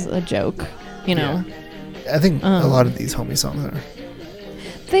is a joke, you know. Yeah. I think a lot of these homie songs are.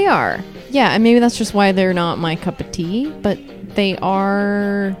 They are. Yeah, and maybe that's just why they're not my cup of tea, but they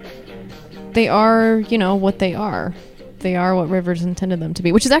are, you know, what they are. They are what Rivers intended them to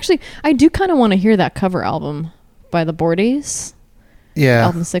be, which is actually, I do kind of want to hear that cover album by the Boardies. Yeah.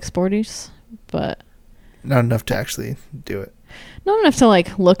 Album 6 Boardies, but not enough to actually do it. Not enough to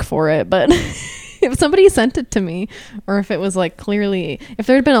like look for it, but if somebody sent it to me, or if it was like clearly, if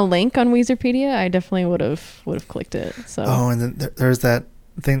there had been a link on Weezerpedia, I definitely would have clicked it. So. Oh, and then there's that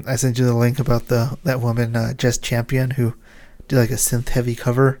thing I sent you the link about that woman Jess Champion who did like a synth heavy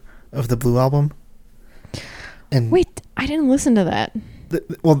cover of the Blue album. And wait, I didn't listen to that.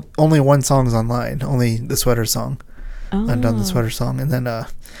 Well, only one song's online, only the Sweater song. Oh. Undone the Sweater song, and then the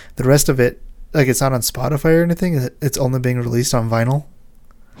rest of it, like, it's not on Spotify or anything. It's only being released on vinyl.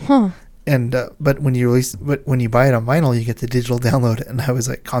 Huh. And but when you buy it on vinyl, you get the digital download. And I was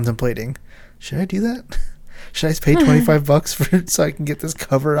like contemplating, should I do that? Should I pay $25 for it so I can get this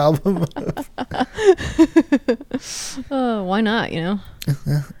cover album? Why not? You know.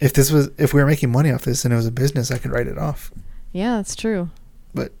 If we were making money off this and it was a business, I could write it off. Yeah, that's true.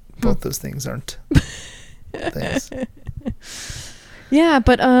 But both those things aren't things. Yeah,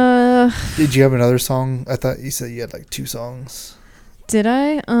 but Did you have another song? I thought you said you had like 2 songs. did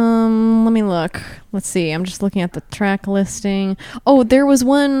I? Let me look. Let's see. I'm just looking at the track listing. Oh, there was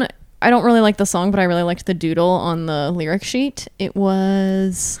one. I don't really like the song, but I really liked the doodle on the lyric sheet. It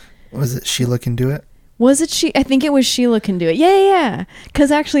was it Sheila Can Do It? Was it I think it was Sheila Can Do It. Yeah. Because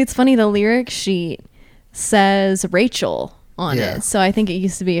actually, it's funny. The lyric sheet says Rachel on it. So I think it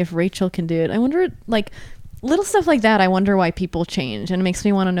used to be If Rachel Can Do It. I wonder, like, little stuff like that. I wonder why people change. And it makes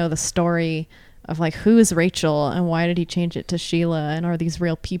me want to know the story of, like, who is Rachel and why did he change it to Sheila? And are these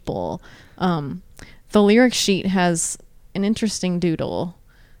real people? The lyric sheet has an interesting doodle.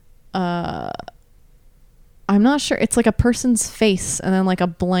 I'm not sure. It's like a person's face and then like a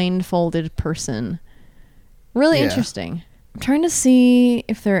blindfolded person. Really interesting. I'm trying to see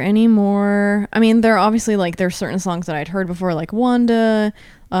if there are any more. I mean, there are obviously like there's certain songs that I'd heard before, like Wanda,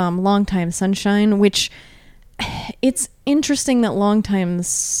 Long Time Sunshine, which it's interesting that Long Time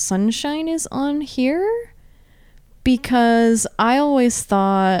Sunshine is on here because I always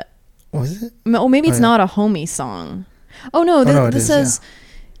thought, was it? Oh, maybe it's not a homie song. Oh no, this says.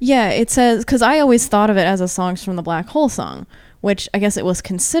 Yeah, it says, because I always thought of it as a Songs from the Black Hole song, which I guess it was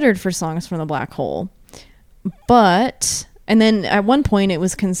considered for Songs from the Black Hole. But, and then at one point it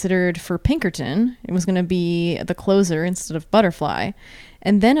was considered for Pinkerton. It was going to be the closer instead of Butterfly.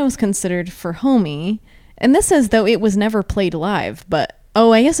 And then it was considered for Homie. And this says, though, it was never played live. But,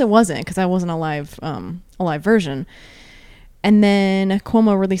 oh, I guess it wasn't, because I wasn't a live version. And then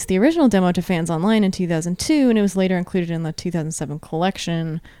Cuomo released the original demo to fans online in 2002, and it was later included in the 2007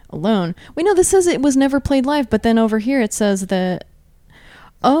 collection alone. We know this says it was never played live, but then over here it says that,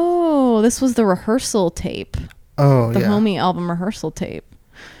 this was the rehearsal tape. Oh, The yeah. Homie album rehearsal tape.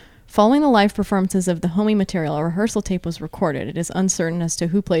 Following the live performances of the Homie material, a rehearsal tape was recorded. It is uncertain as to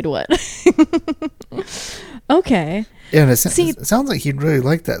who played what. Okay. Yeah, and it sounds like he'd really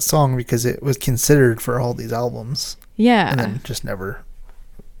like that song because it was considered for all these albums. Yeah. And then just never...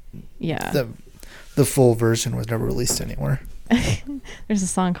 Yeah. The full version was never released anywhere. There's a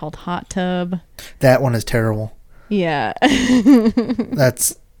song called Hot Tub. That one is terrible. Yeah.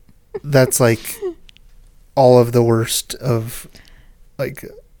 That's like all of the worst of like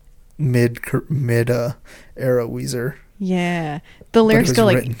mid era Weezer. Yeah. The lyrics go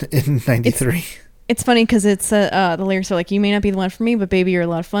like written in 93. it's funny because it's the lyrics are like, you may not be the one for me, but baby, you're a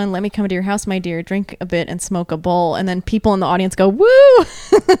lot of fun. Let me come to your house, my dear, drink a bit and smoke a bowl. And then people in the audience go, woo.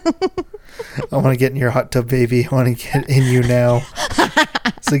 I want to get in your hot tub, baby. I want to get in you now.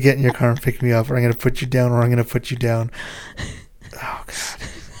 So get in your car and pick me up, or I'm going to put you down, or I'm going to put you down. Oh, God.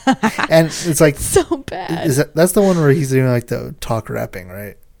 And it's like, So bad. That's the one where he's doing like the talk rapping,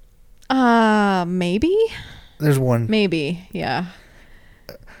 right? Maybe. There's one. Maybe. Yeah.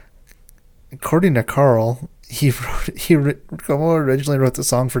 According to Carl, Como originally wrote the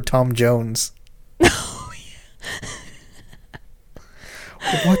song for Tom Jones. Oh, yeah.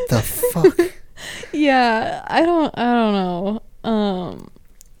 What the fuck? Yeah. I don't know.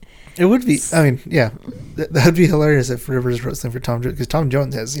 It would be, I mean, yeah, that would be hilarious if Rivers wrote something for Tom Jones, because Tom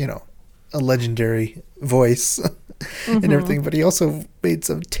Jones has, a legendary voice and everything, but he also made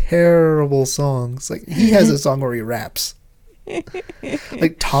some terrible songs. Like, he has a song where he raps.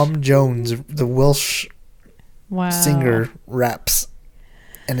 Like, Tom Jones, the Welsh singer, raps,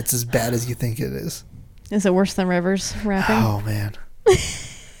 and it's as bad as you think it is. Is it worse than Rivers rapping? Oh, man.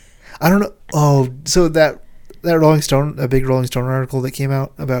 I don't know. Oh, so that Rolling Stone, a big Rolling Stone article that came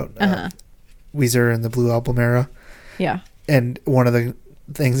out about Weezer and the Blue Album era. Yeah. And one of the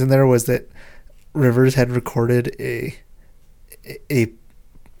things in there was that Rivers had recorded a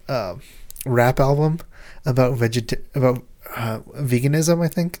rap album about veganism, I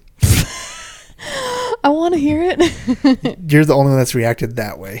think. I want to hear it. You're the only one that's reacted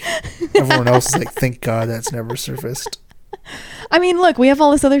that way. Everyone else is like, thank God that's never surfaced. I mean, look, we have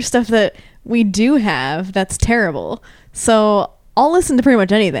all this other stuff that we do have that's terrible. So I'll listen to pretty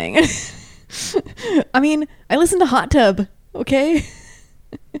much anything. I mean, I listen to Hot Tub, okay?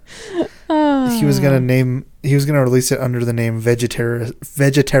 He was gonna release it under the name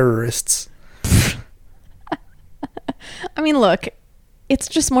Vegeterrorists. I mean, look, it's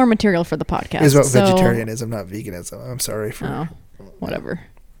just more material for the podcast. It's about vegetarianism, not veganism. I'm sorry for... whatever.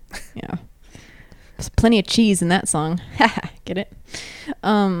 Yeah. There's plenty of cheese in that song. Get it?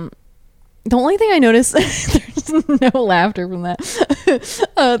 The only thing I notice... there's no laughter from that.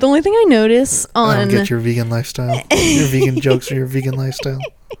 The only thing I notice on... I don't get your vegan lifestyle. Your vegan jokes or your vegan lifestyle.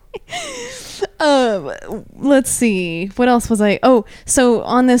 Let's see. What else was I... Oh, so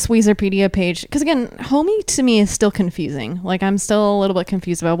on this Weezerpedia page... Because again, Homie to me is still confusing. Like, I'm still a little bit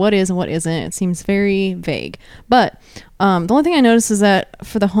confused about what is and what isn't. It seems very vague. But the only thing I noticed is that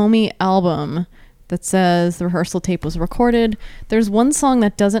for the Homie album... that says the rehearsal tape was recorded. There's one song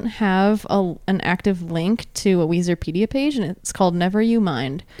that doesn't have an active link to a Weezerpedia page, and it's called Never You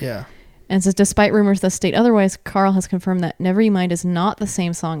Mind. Yeah. And it says, despite rumors that state otherwise, Carl has confirmed that Never You Mind is not the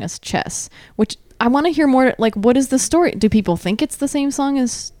same song as Chess, which I want to hear more. Like, what is the story? Do people think it's the same song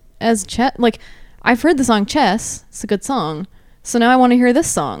as Chess? Like, I've heard the song Chess. It's a good song. So now I want to hear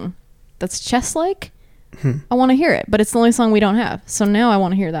this song that's Chess-like. I want to hear it, but it's the only song we don't have. So now I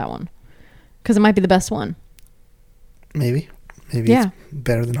want to hear that one. Because it might be the best one. Maybe it's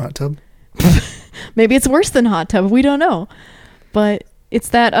better than Hot Tub. Maybe it's worse than Hot Tub. We don't know. But it's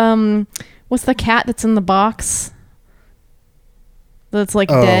that, what's the cat that's in the box? That's like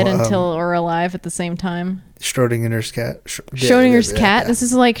dead until or alive at the same time. Schrodinger's cat. Schrodinger's cat. Yeah. This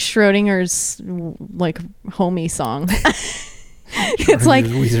is like Schrodinger's like Homie song. It's like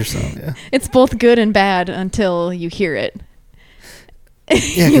Weezer song, yeah. It's both good and bad until you hear it.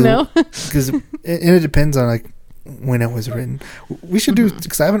 Yeah, you know, because it depends on like when it was written. We should do,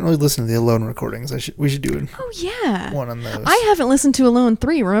 because I haven't really listened to the Alone recordings. We should do one on those. I haven't listened to Alone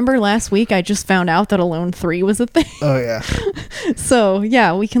 3. Remember last week I just found out that Alone 3 was a thing. Oh yeah. So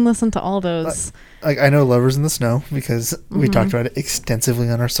yeah, we can listen to all those. Like I know Lovers in the Snow because we talked about it extensively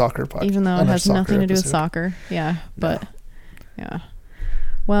on our soccer podcast. Even though it has nothing to do with soccer. Yeah, but yeah.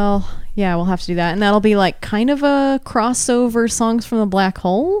 Well, yeah, we'll have to do that. And that'll be like kind of a crossover songs from the Black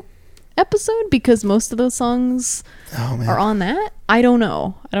Hole episode because most of those songs Oh man. are on that. I don't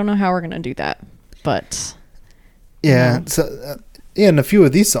know. I don't know how we're gonna do that, but Yeah. No. So, yeah, and a few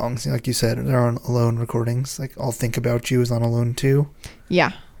of these songs, like you said, they're on Alone recordings. Like I'll Think About You is on Alone too.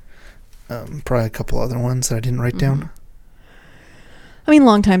 yeah. Probably a couple other ones that I didn't write down. I mean,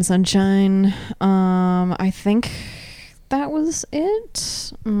 Long Time Sunshine. I think that was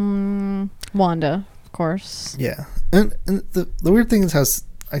it. Wanda, of course. Yeah, and the weird thing is how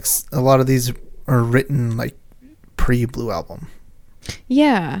like a lot of these are written like pre-Blue Album.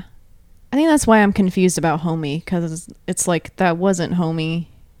 Yeah. I think that's why I'm confused about Homie, because it's like that wasn't Homie,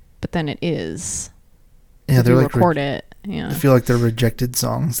 but then it is. Yeah, if they're you like record it. Yeah. I feel like they're rejected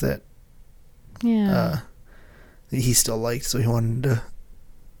songs that Yeah. that he still liked, so he wanted to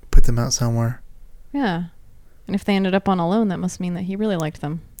put them out somewhere. Yeah. And if they ended up on Alone, that must mean that he really liked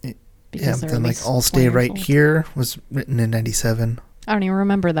them. Yeah, Because but they're then at like least I'll 20 Stay years Right old. Here was written in '97. I don't even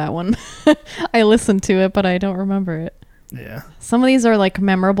remember that one. I listened to it, but I don't remember it. Yeah. Some of these are like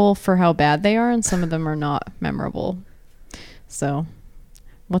memorable for how bad they are, and some of them are not memorable. So,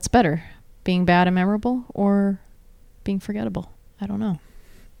 what's better? Being bad and memorable or being forgettable? I don't know.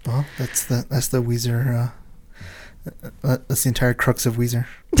 Well, that's the Weezer. That's the entire crux of Weezer.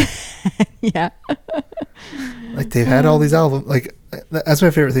 Yeah. Like they've had all these albums. Like that's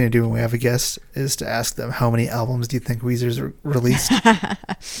my favorite thing to do when we have a guest is to ask them how many albums do you think Weezer's released.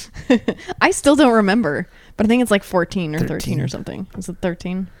 I still don't remember, but I think it's like 14 or 13 13. or something. Is it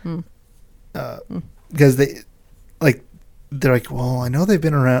 13? Because they're like, well, I know they've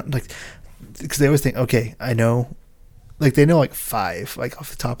been around. Like, because they always think, okay, I know, like they know like 5 like off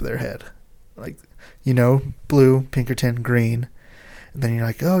the top of their head, like Blue, Pinkerton, Green. And then you're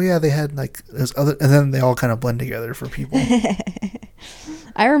like, oh yeah, they had like those other, and then they all kind of blend together for people.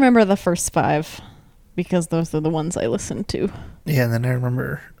 I remember the first 5 because those are the ones I listened to. Yeah, and then I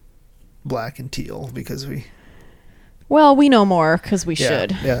remember Black and Teal because we know more because we Yeah,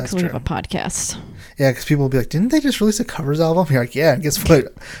 should. yeah, that's Because we have true. a podcast. Yeah, because people will be like, didn't they just release a covers album? You're like, yeah, and guess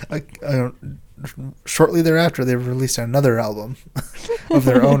what? Shortly thereafter, they released another album of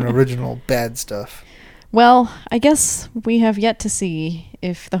their own original bad stuff. Well, I guess we have yet to see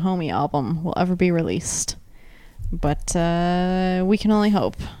if the Homie album will ever be released. But we can only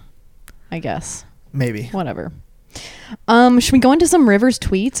hope, I guess. Maybe. Whatever. Should we go into some Rivers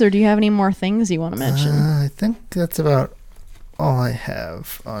tweets, or do you have any more things you want to mention? I think that's about all I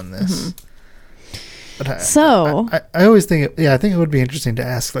have on this. But I always think, I think it would be interesting to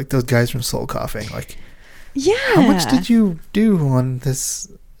ask like those guys from Soul Coughing, like, Yeah. how much did you do on this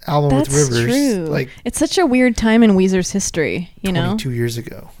album That's with Rivers? true. Like It's such a weird time in Weezer's history, you know? 22 years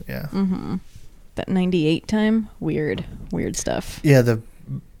ago. Yeah. That 98 time? Weird stuff. Yeah, the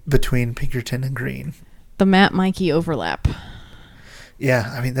between Pinkerton and Green. The Matt Mikey overlap.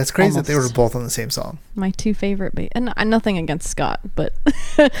 Yeah, I mean, that's crazy that they were Almost. both on the same song. My 2 favorite and nothing against Scott, but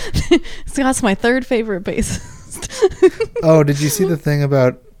Scott's my 3rd favorite bassist. Oh, did you see the thing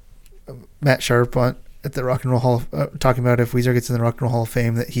about Matt Sharp at the Rock and Roll Hall talking about if Weezer gets in the Rock and Roll Hall of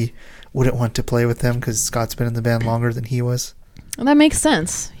Fame that he wouldn't want to play with them because Scott's been in the band longer than he was? Well, that makes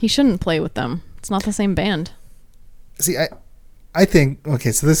sense. He shouldn't play with them. It's not the same band. See, I think,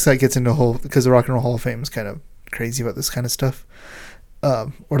 okay, so this gets into a whole, because the Rock and Roll Hall of Fame is kind of crazy about this kind of stuff.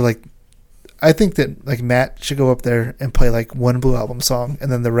 Or like, I think that like Matt should go up there and play like one Blue Album song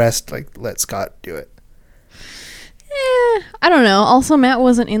and then the rest like let Scott do it. I don't know. Also, Matt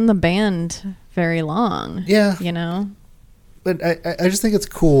wasn't in the band very long. Yeah. You know? But I just think it's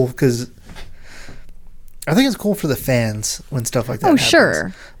cool because I think it's cool for the fans when stuff like that happens.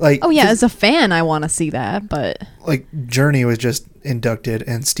 Sure. Like, Oh, yeah. 'cause, As a fan, I want to see that, but like Journey was just inducted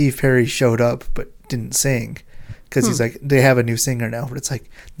and Steve Perry showed up but didn't sing because he's like, they have a new singer now. But it's like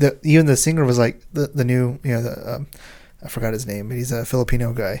even the singer was like the new, I forgot his name, but he's a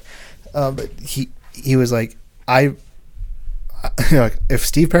Filipino guy. But he was like, like, if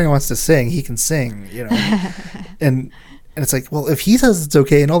Steve Perry wants to sing, he can sing, and it's like, well, if he says it's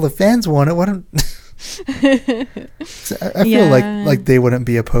okay and all the fans want it, why don't? I feel like they wouldn't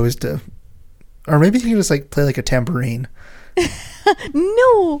be opposed to, or maybe he can just like play like a tambourine.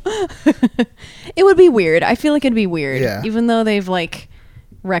 no. It would be weird. I feel like it'd be weird. Yeah. Even though they've like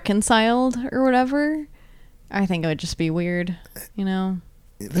reconciled or whatever, I think it would just be weird,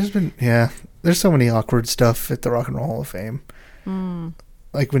 There's so many awkward stuff at the Rock and Roll Hall of Fame.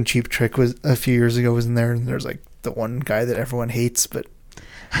 Like when Cheap Trick was a few years ago was in there, and there's like the one guy that everyone hates, but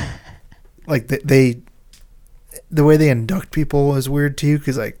like the way they induct people is weird too,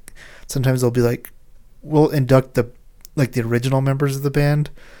 because like sometimes they'll be like, we'll induct the original members of the band,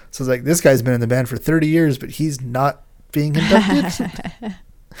 so it's like, this guy's been in the band for 30 years but he's not being inducted.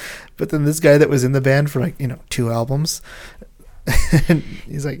 But then this guy that was in the band for like 2 albums, and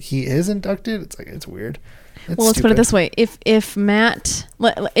he's like, he is inducted. It's like, it's weird. Well, let's put it this way: if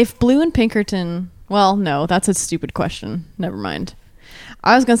Blue and Pinkerton, well, no, that's a stupid question. Never mind.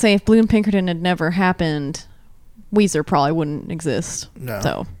 I was gonna say if Blue and Pinkerton had never happened, Weezer probably wouldn't exist. No.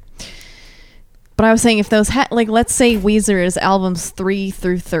 So, but I was saying if those let's say Weezer is albums 3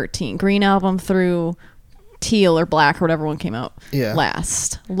 through 13, Green Album through Teal or Black or whatever one came out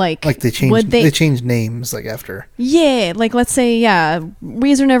last. Like they changed names like after. Yeah, like let's say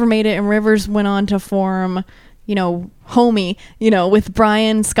Weezer never made it and Rivers went on to form, Homie, with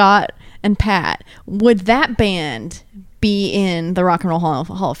Brian, Scott, and Pat. Would that band be in the Rock and Roll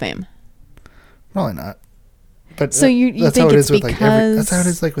Hall of Fame? Probably not. But so you that's think how it it's is because that's how it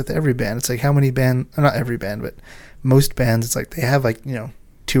is like with every band. It's like how many not every band, but most bands. It's like they have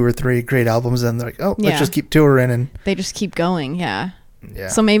 2 or 3 great albums, and they're like, oh, let's just keep touring, and they just keep going. Yeah.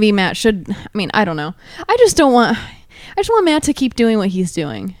 So maybe Matt should. I mean, I don't know. I just want Matt to keep doing what he's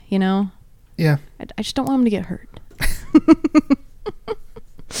doing. Yeah. I just don't want him to get hurt.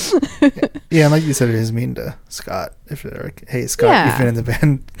 Yeah, and like you said, it is mean to Scott. If they're like, hey, Scott, you've been in the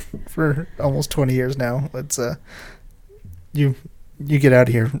band for almost 20 years now. Let's you get out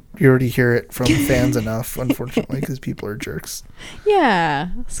of here. You already hear it from fans enough, unfortunately, because people are jerks. Yeah,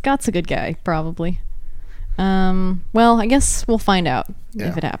 Scott's a good guy, probably. Well, I guess we'll find out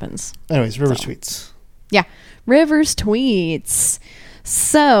if it happens. Anyways, Rivers tweets. Yeah, Rivers tweets.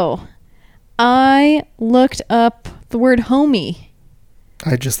 So, I looked up the word homie.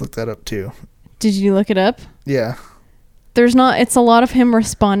 I just looked that up too. Did you look it up? Yeah. It's a lot of him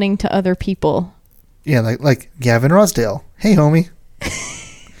responding to other people. Yeah, like Gavin Rosdale. Hey, homie.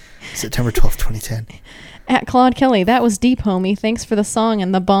 September 12th, 2010. At Claude Kelly, that was deep, homie. Thanks for the song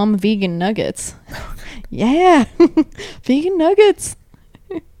and the bomb vegan nuggets. Oh, yeah. Vegan nuggets.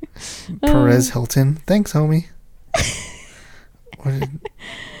 Perez Hilton. Thanks, homie.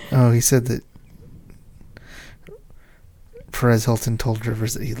 He said that Perez Hilton told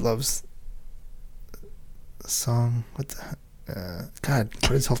Rivers that he loves the song. What the... God,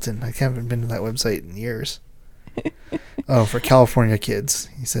 Perez Hilton. I haven't been to that website in years. For California Kids.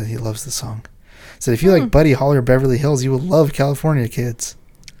 He said he loves the song. He said, if you like Buddy Holly or Beverly Hills, you will love California Kids.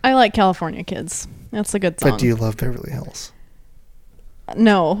 I like California Kids. That's a good song. But do you love Beverly Hills?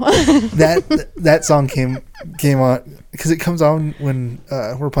 No. that song came on because it comes on when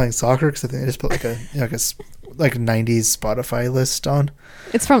we're playing soccer, because I think they just put like a 90s Spotify list on.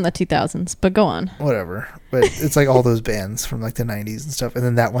 It's from the 2000s, but go on. Whatever. But it's like all those bands from like the 90s and stuff, and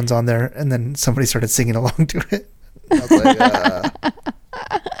then that one's on there, and then somebody started singing along to it. I was like,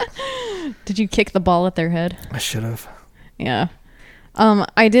 Did you kick the ball at their head? I should have. Yeah.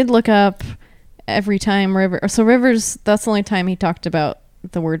 I did look up every time Rivers, that's the only time he talked about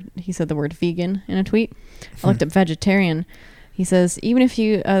he said the word vegan in a tweet. I looked up vegetarian. He says, even if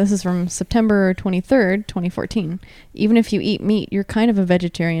you, this is from September 23rd, 2014, even if you eat meat, you're kind of a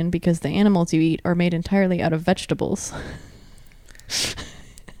vegetarian because the animals you eat are made entirely out of vegetables.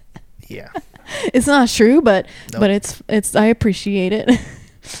 Yeah. It's not true, but Nope. but it's I appreciate it.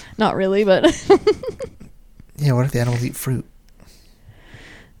 Not really, but Yeah, what if the animals eat fruit?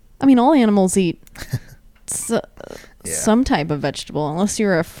 I mean, all animals eat some type of vegetable, unless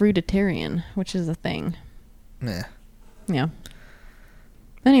you're a fruitarian, which is a thing. Nah. Yeah.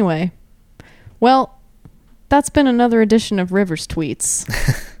 Anyway, well, that's been another edition of Rivers Tweets.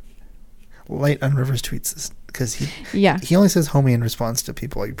 Light on Rivers tweets because he only says homie in response to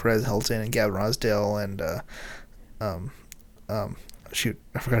people like Perez Hilton and Gavin Rosdale and shoot,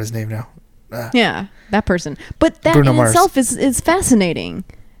 I forgot his name now. Yeah, that person. But that Bruno in Mars. itself is fascinating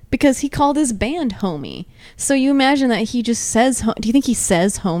because he called his band homie. So you imagine that he just says, do you think he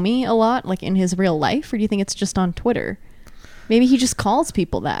says homie a lot, like in his real life, or do you think it's just on Twitter? Maybe he just calls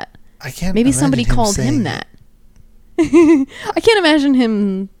people that. I can't. Maybe somebody called him that. I can't imagine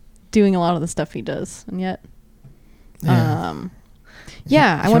him doing a lot of the stuff he does, and yet, I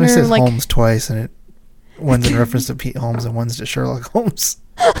wonder. He says like Holmes twice, and one's in reference to Pete Holmes and one's to Sherlock Holmes.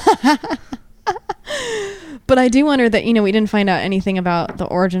 But I do wonder that, we didn't find out anything about the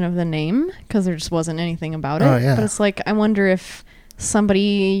origin of the name because there just wasn't anything about it. Oh, yeah. But it's like, I wonder if somebody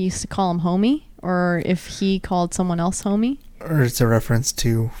used to call him homie, or if he called someone else homie. Or it's a reference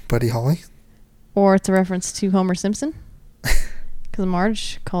to Buddy Holly. Or it's a reference to Homer Simpson. Because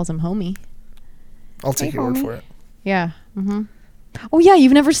Marge calls him homie. I'll take your word for it. Yeah. Mm-hmm. Oh, yeah,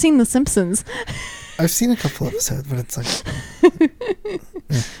 you've never seen The Simpsons. I've seen a couple episodes, but it's like...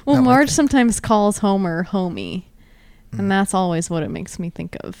 Well, Marge sometimes calls Homer homie. And that's always what it makes me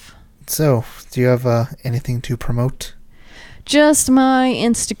think of. So, do you have anything to promote? Just my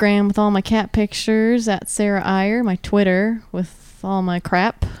Instagram with all my cat pictures at Sarah Iyer. My Twitter with all my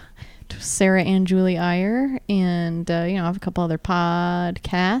crap, Sarah and Julie Iyer. And, I have a couple other podcasts.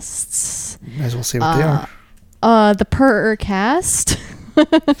 Might as well say what they are. The Purrcast. I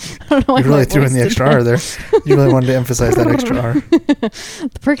don't know why You really my threw in voice the did extra that. R there. You really wanted to emphasize that extra R. The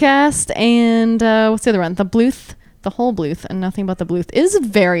Purrcast and what's the other one? The Bluth, the whole Bluth, and nothing but the Bluth. It is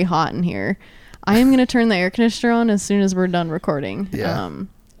very hot in here. I am going to turn the air conditioner on as soon as we're done recording. Yeah.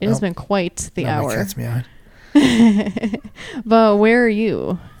 It has been quite the Now my hour. cat's meowing. But where are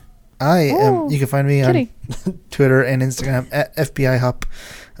you? I am. Oh, You can find me kitty. on Twitter and Instagram at FBI Hop.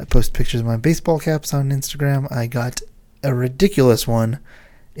 I post pictures of my baseball caps on Instagram. I got a ridiculous one.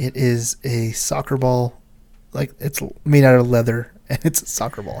 It is a soccer ball, like it's made out of leather, and it's a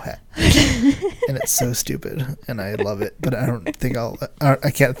soccer ball hat, and it's so stupid, and I love it. But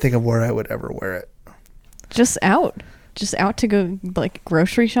I can't think of where I would ever wear it. Just out to go like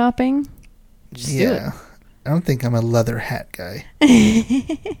grocery shopping. Just do it. Yeah, I don't think I'm a leather hat guy.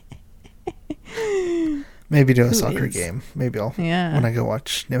 Maybe to a Who soccer is? game. Maybe I'll Yeah. when I go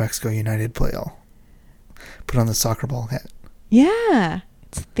watch New Mexico United play, I'll put on the soccer ball hat. Yeah,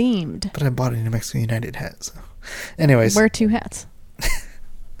 it's themed. But I bought a New Mexico United hat. So, anyways, Wear two hats.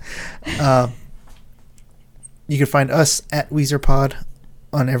 you can find us at WeezerPod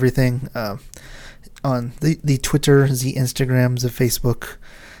on everything. On the Twitter, the Instagrams, the Facebook.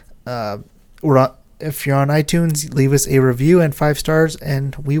 We're on. If you're on iTunes, leave us a review and 5 stars,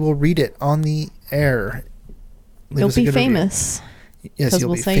 and we will read it on the air. Leave You'll us a be good review. famous. Yes, 'cause you'll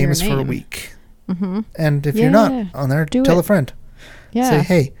we'll be say your famous for a name. week. Mm-hmm. And if Yeah, you're not on there, do tell it. a friend. Yeah. Say,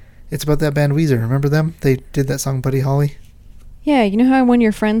 hey, it's about that band Weezer. Remember them? They did that song Buddy Holly. Yeah, you know how when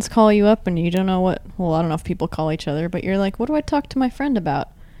your friends call you up and you don't know what, well, I don't know if people call each other, but you're like, what do I talk to my friend about?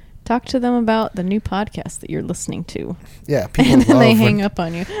 Talk to them about the new podcast that you're listening to. Yeah, people And then love they when, hang up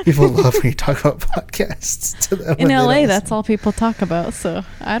on you. People love when you talk about podcasts to them. In when they LA, don't that's all people talk about, so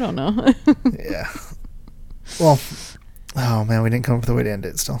I don't know. listen. Yeah. Well, oh man, we didn't come up with a way to end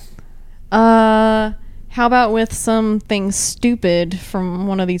it still. How about with something stupid from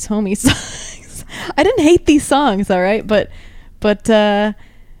one of these homie songs? I didn't hate these songs, all right, but how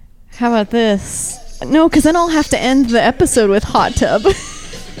about this? No, because then I'll have to end the episode with Hot Tub.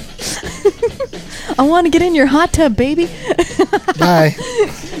 I want to get in your hot tub, baby. Bye.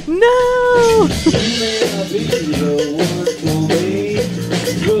 No.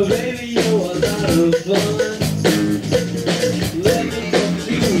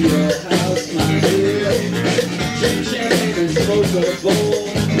 Smoke a bowl.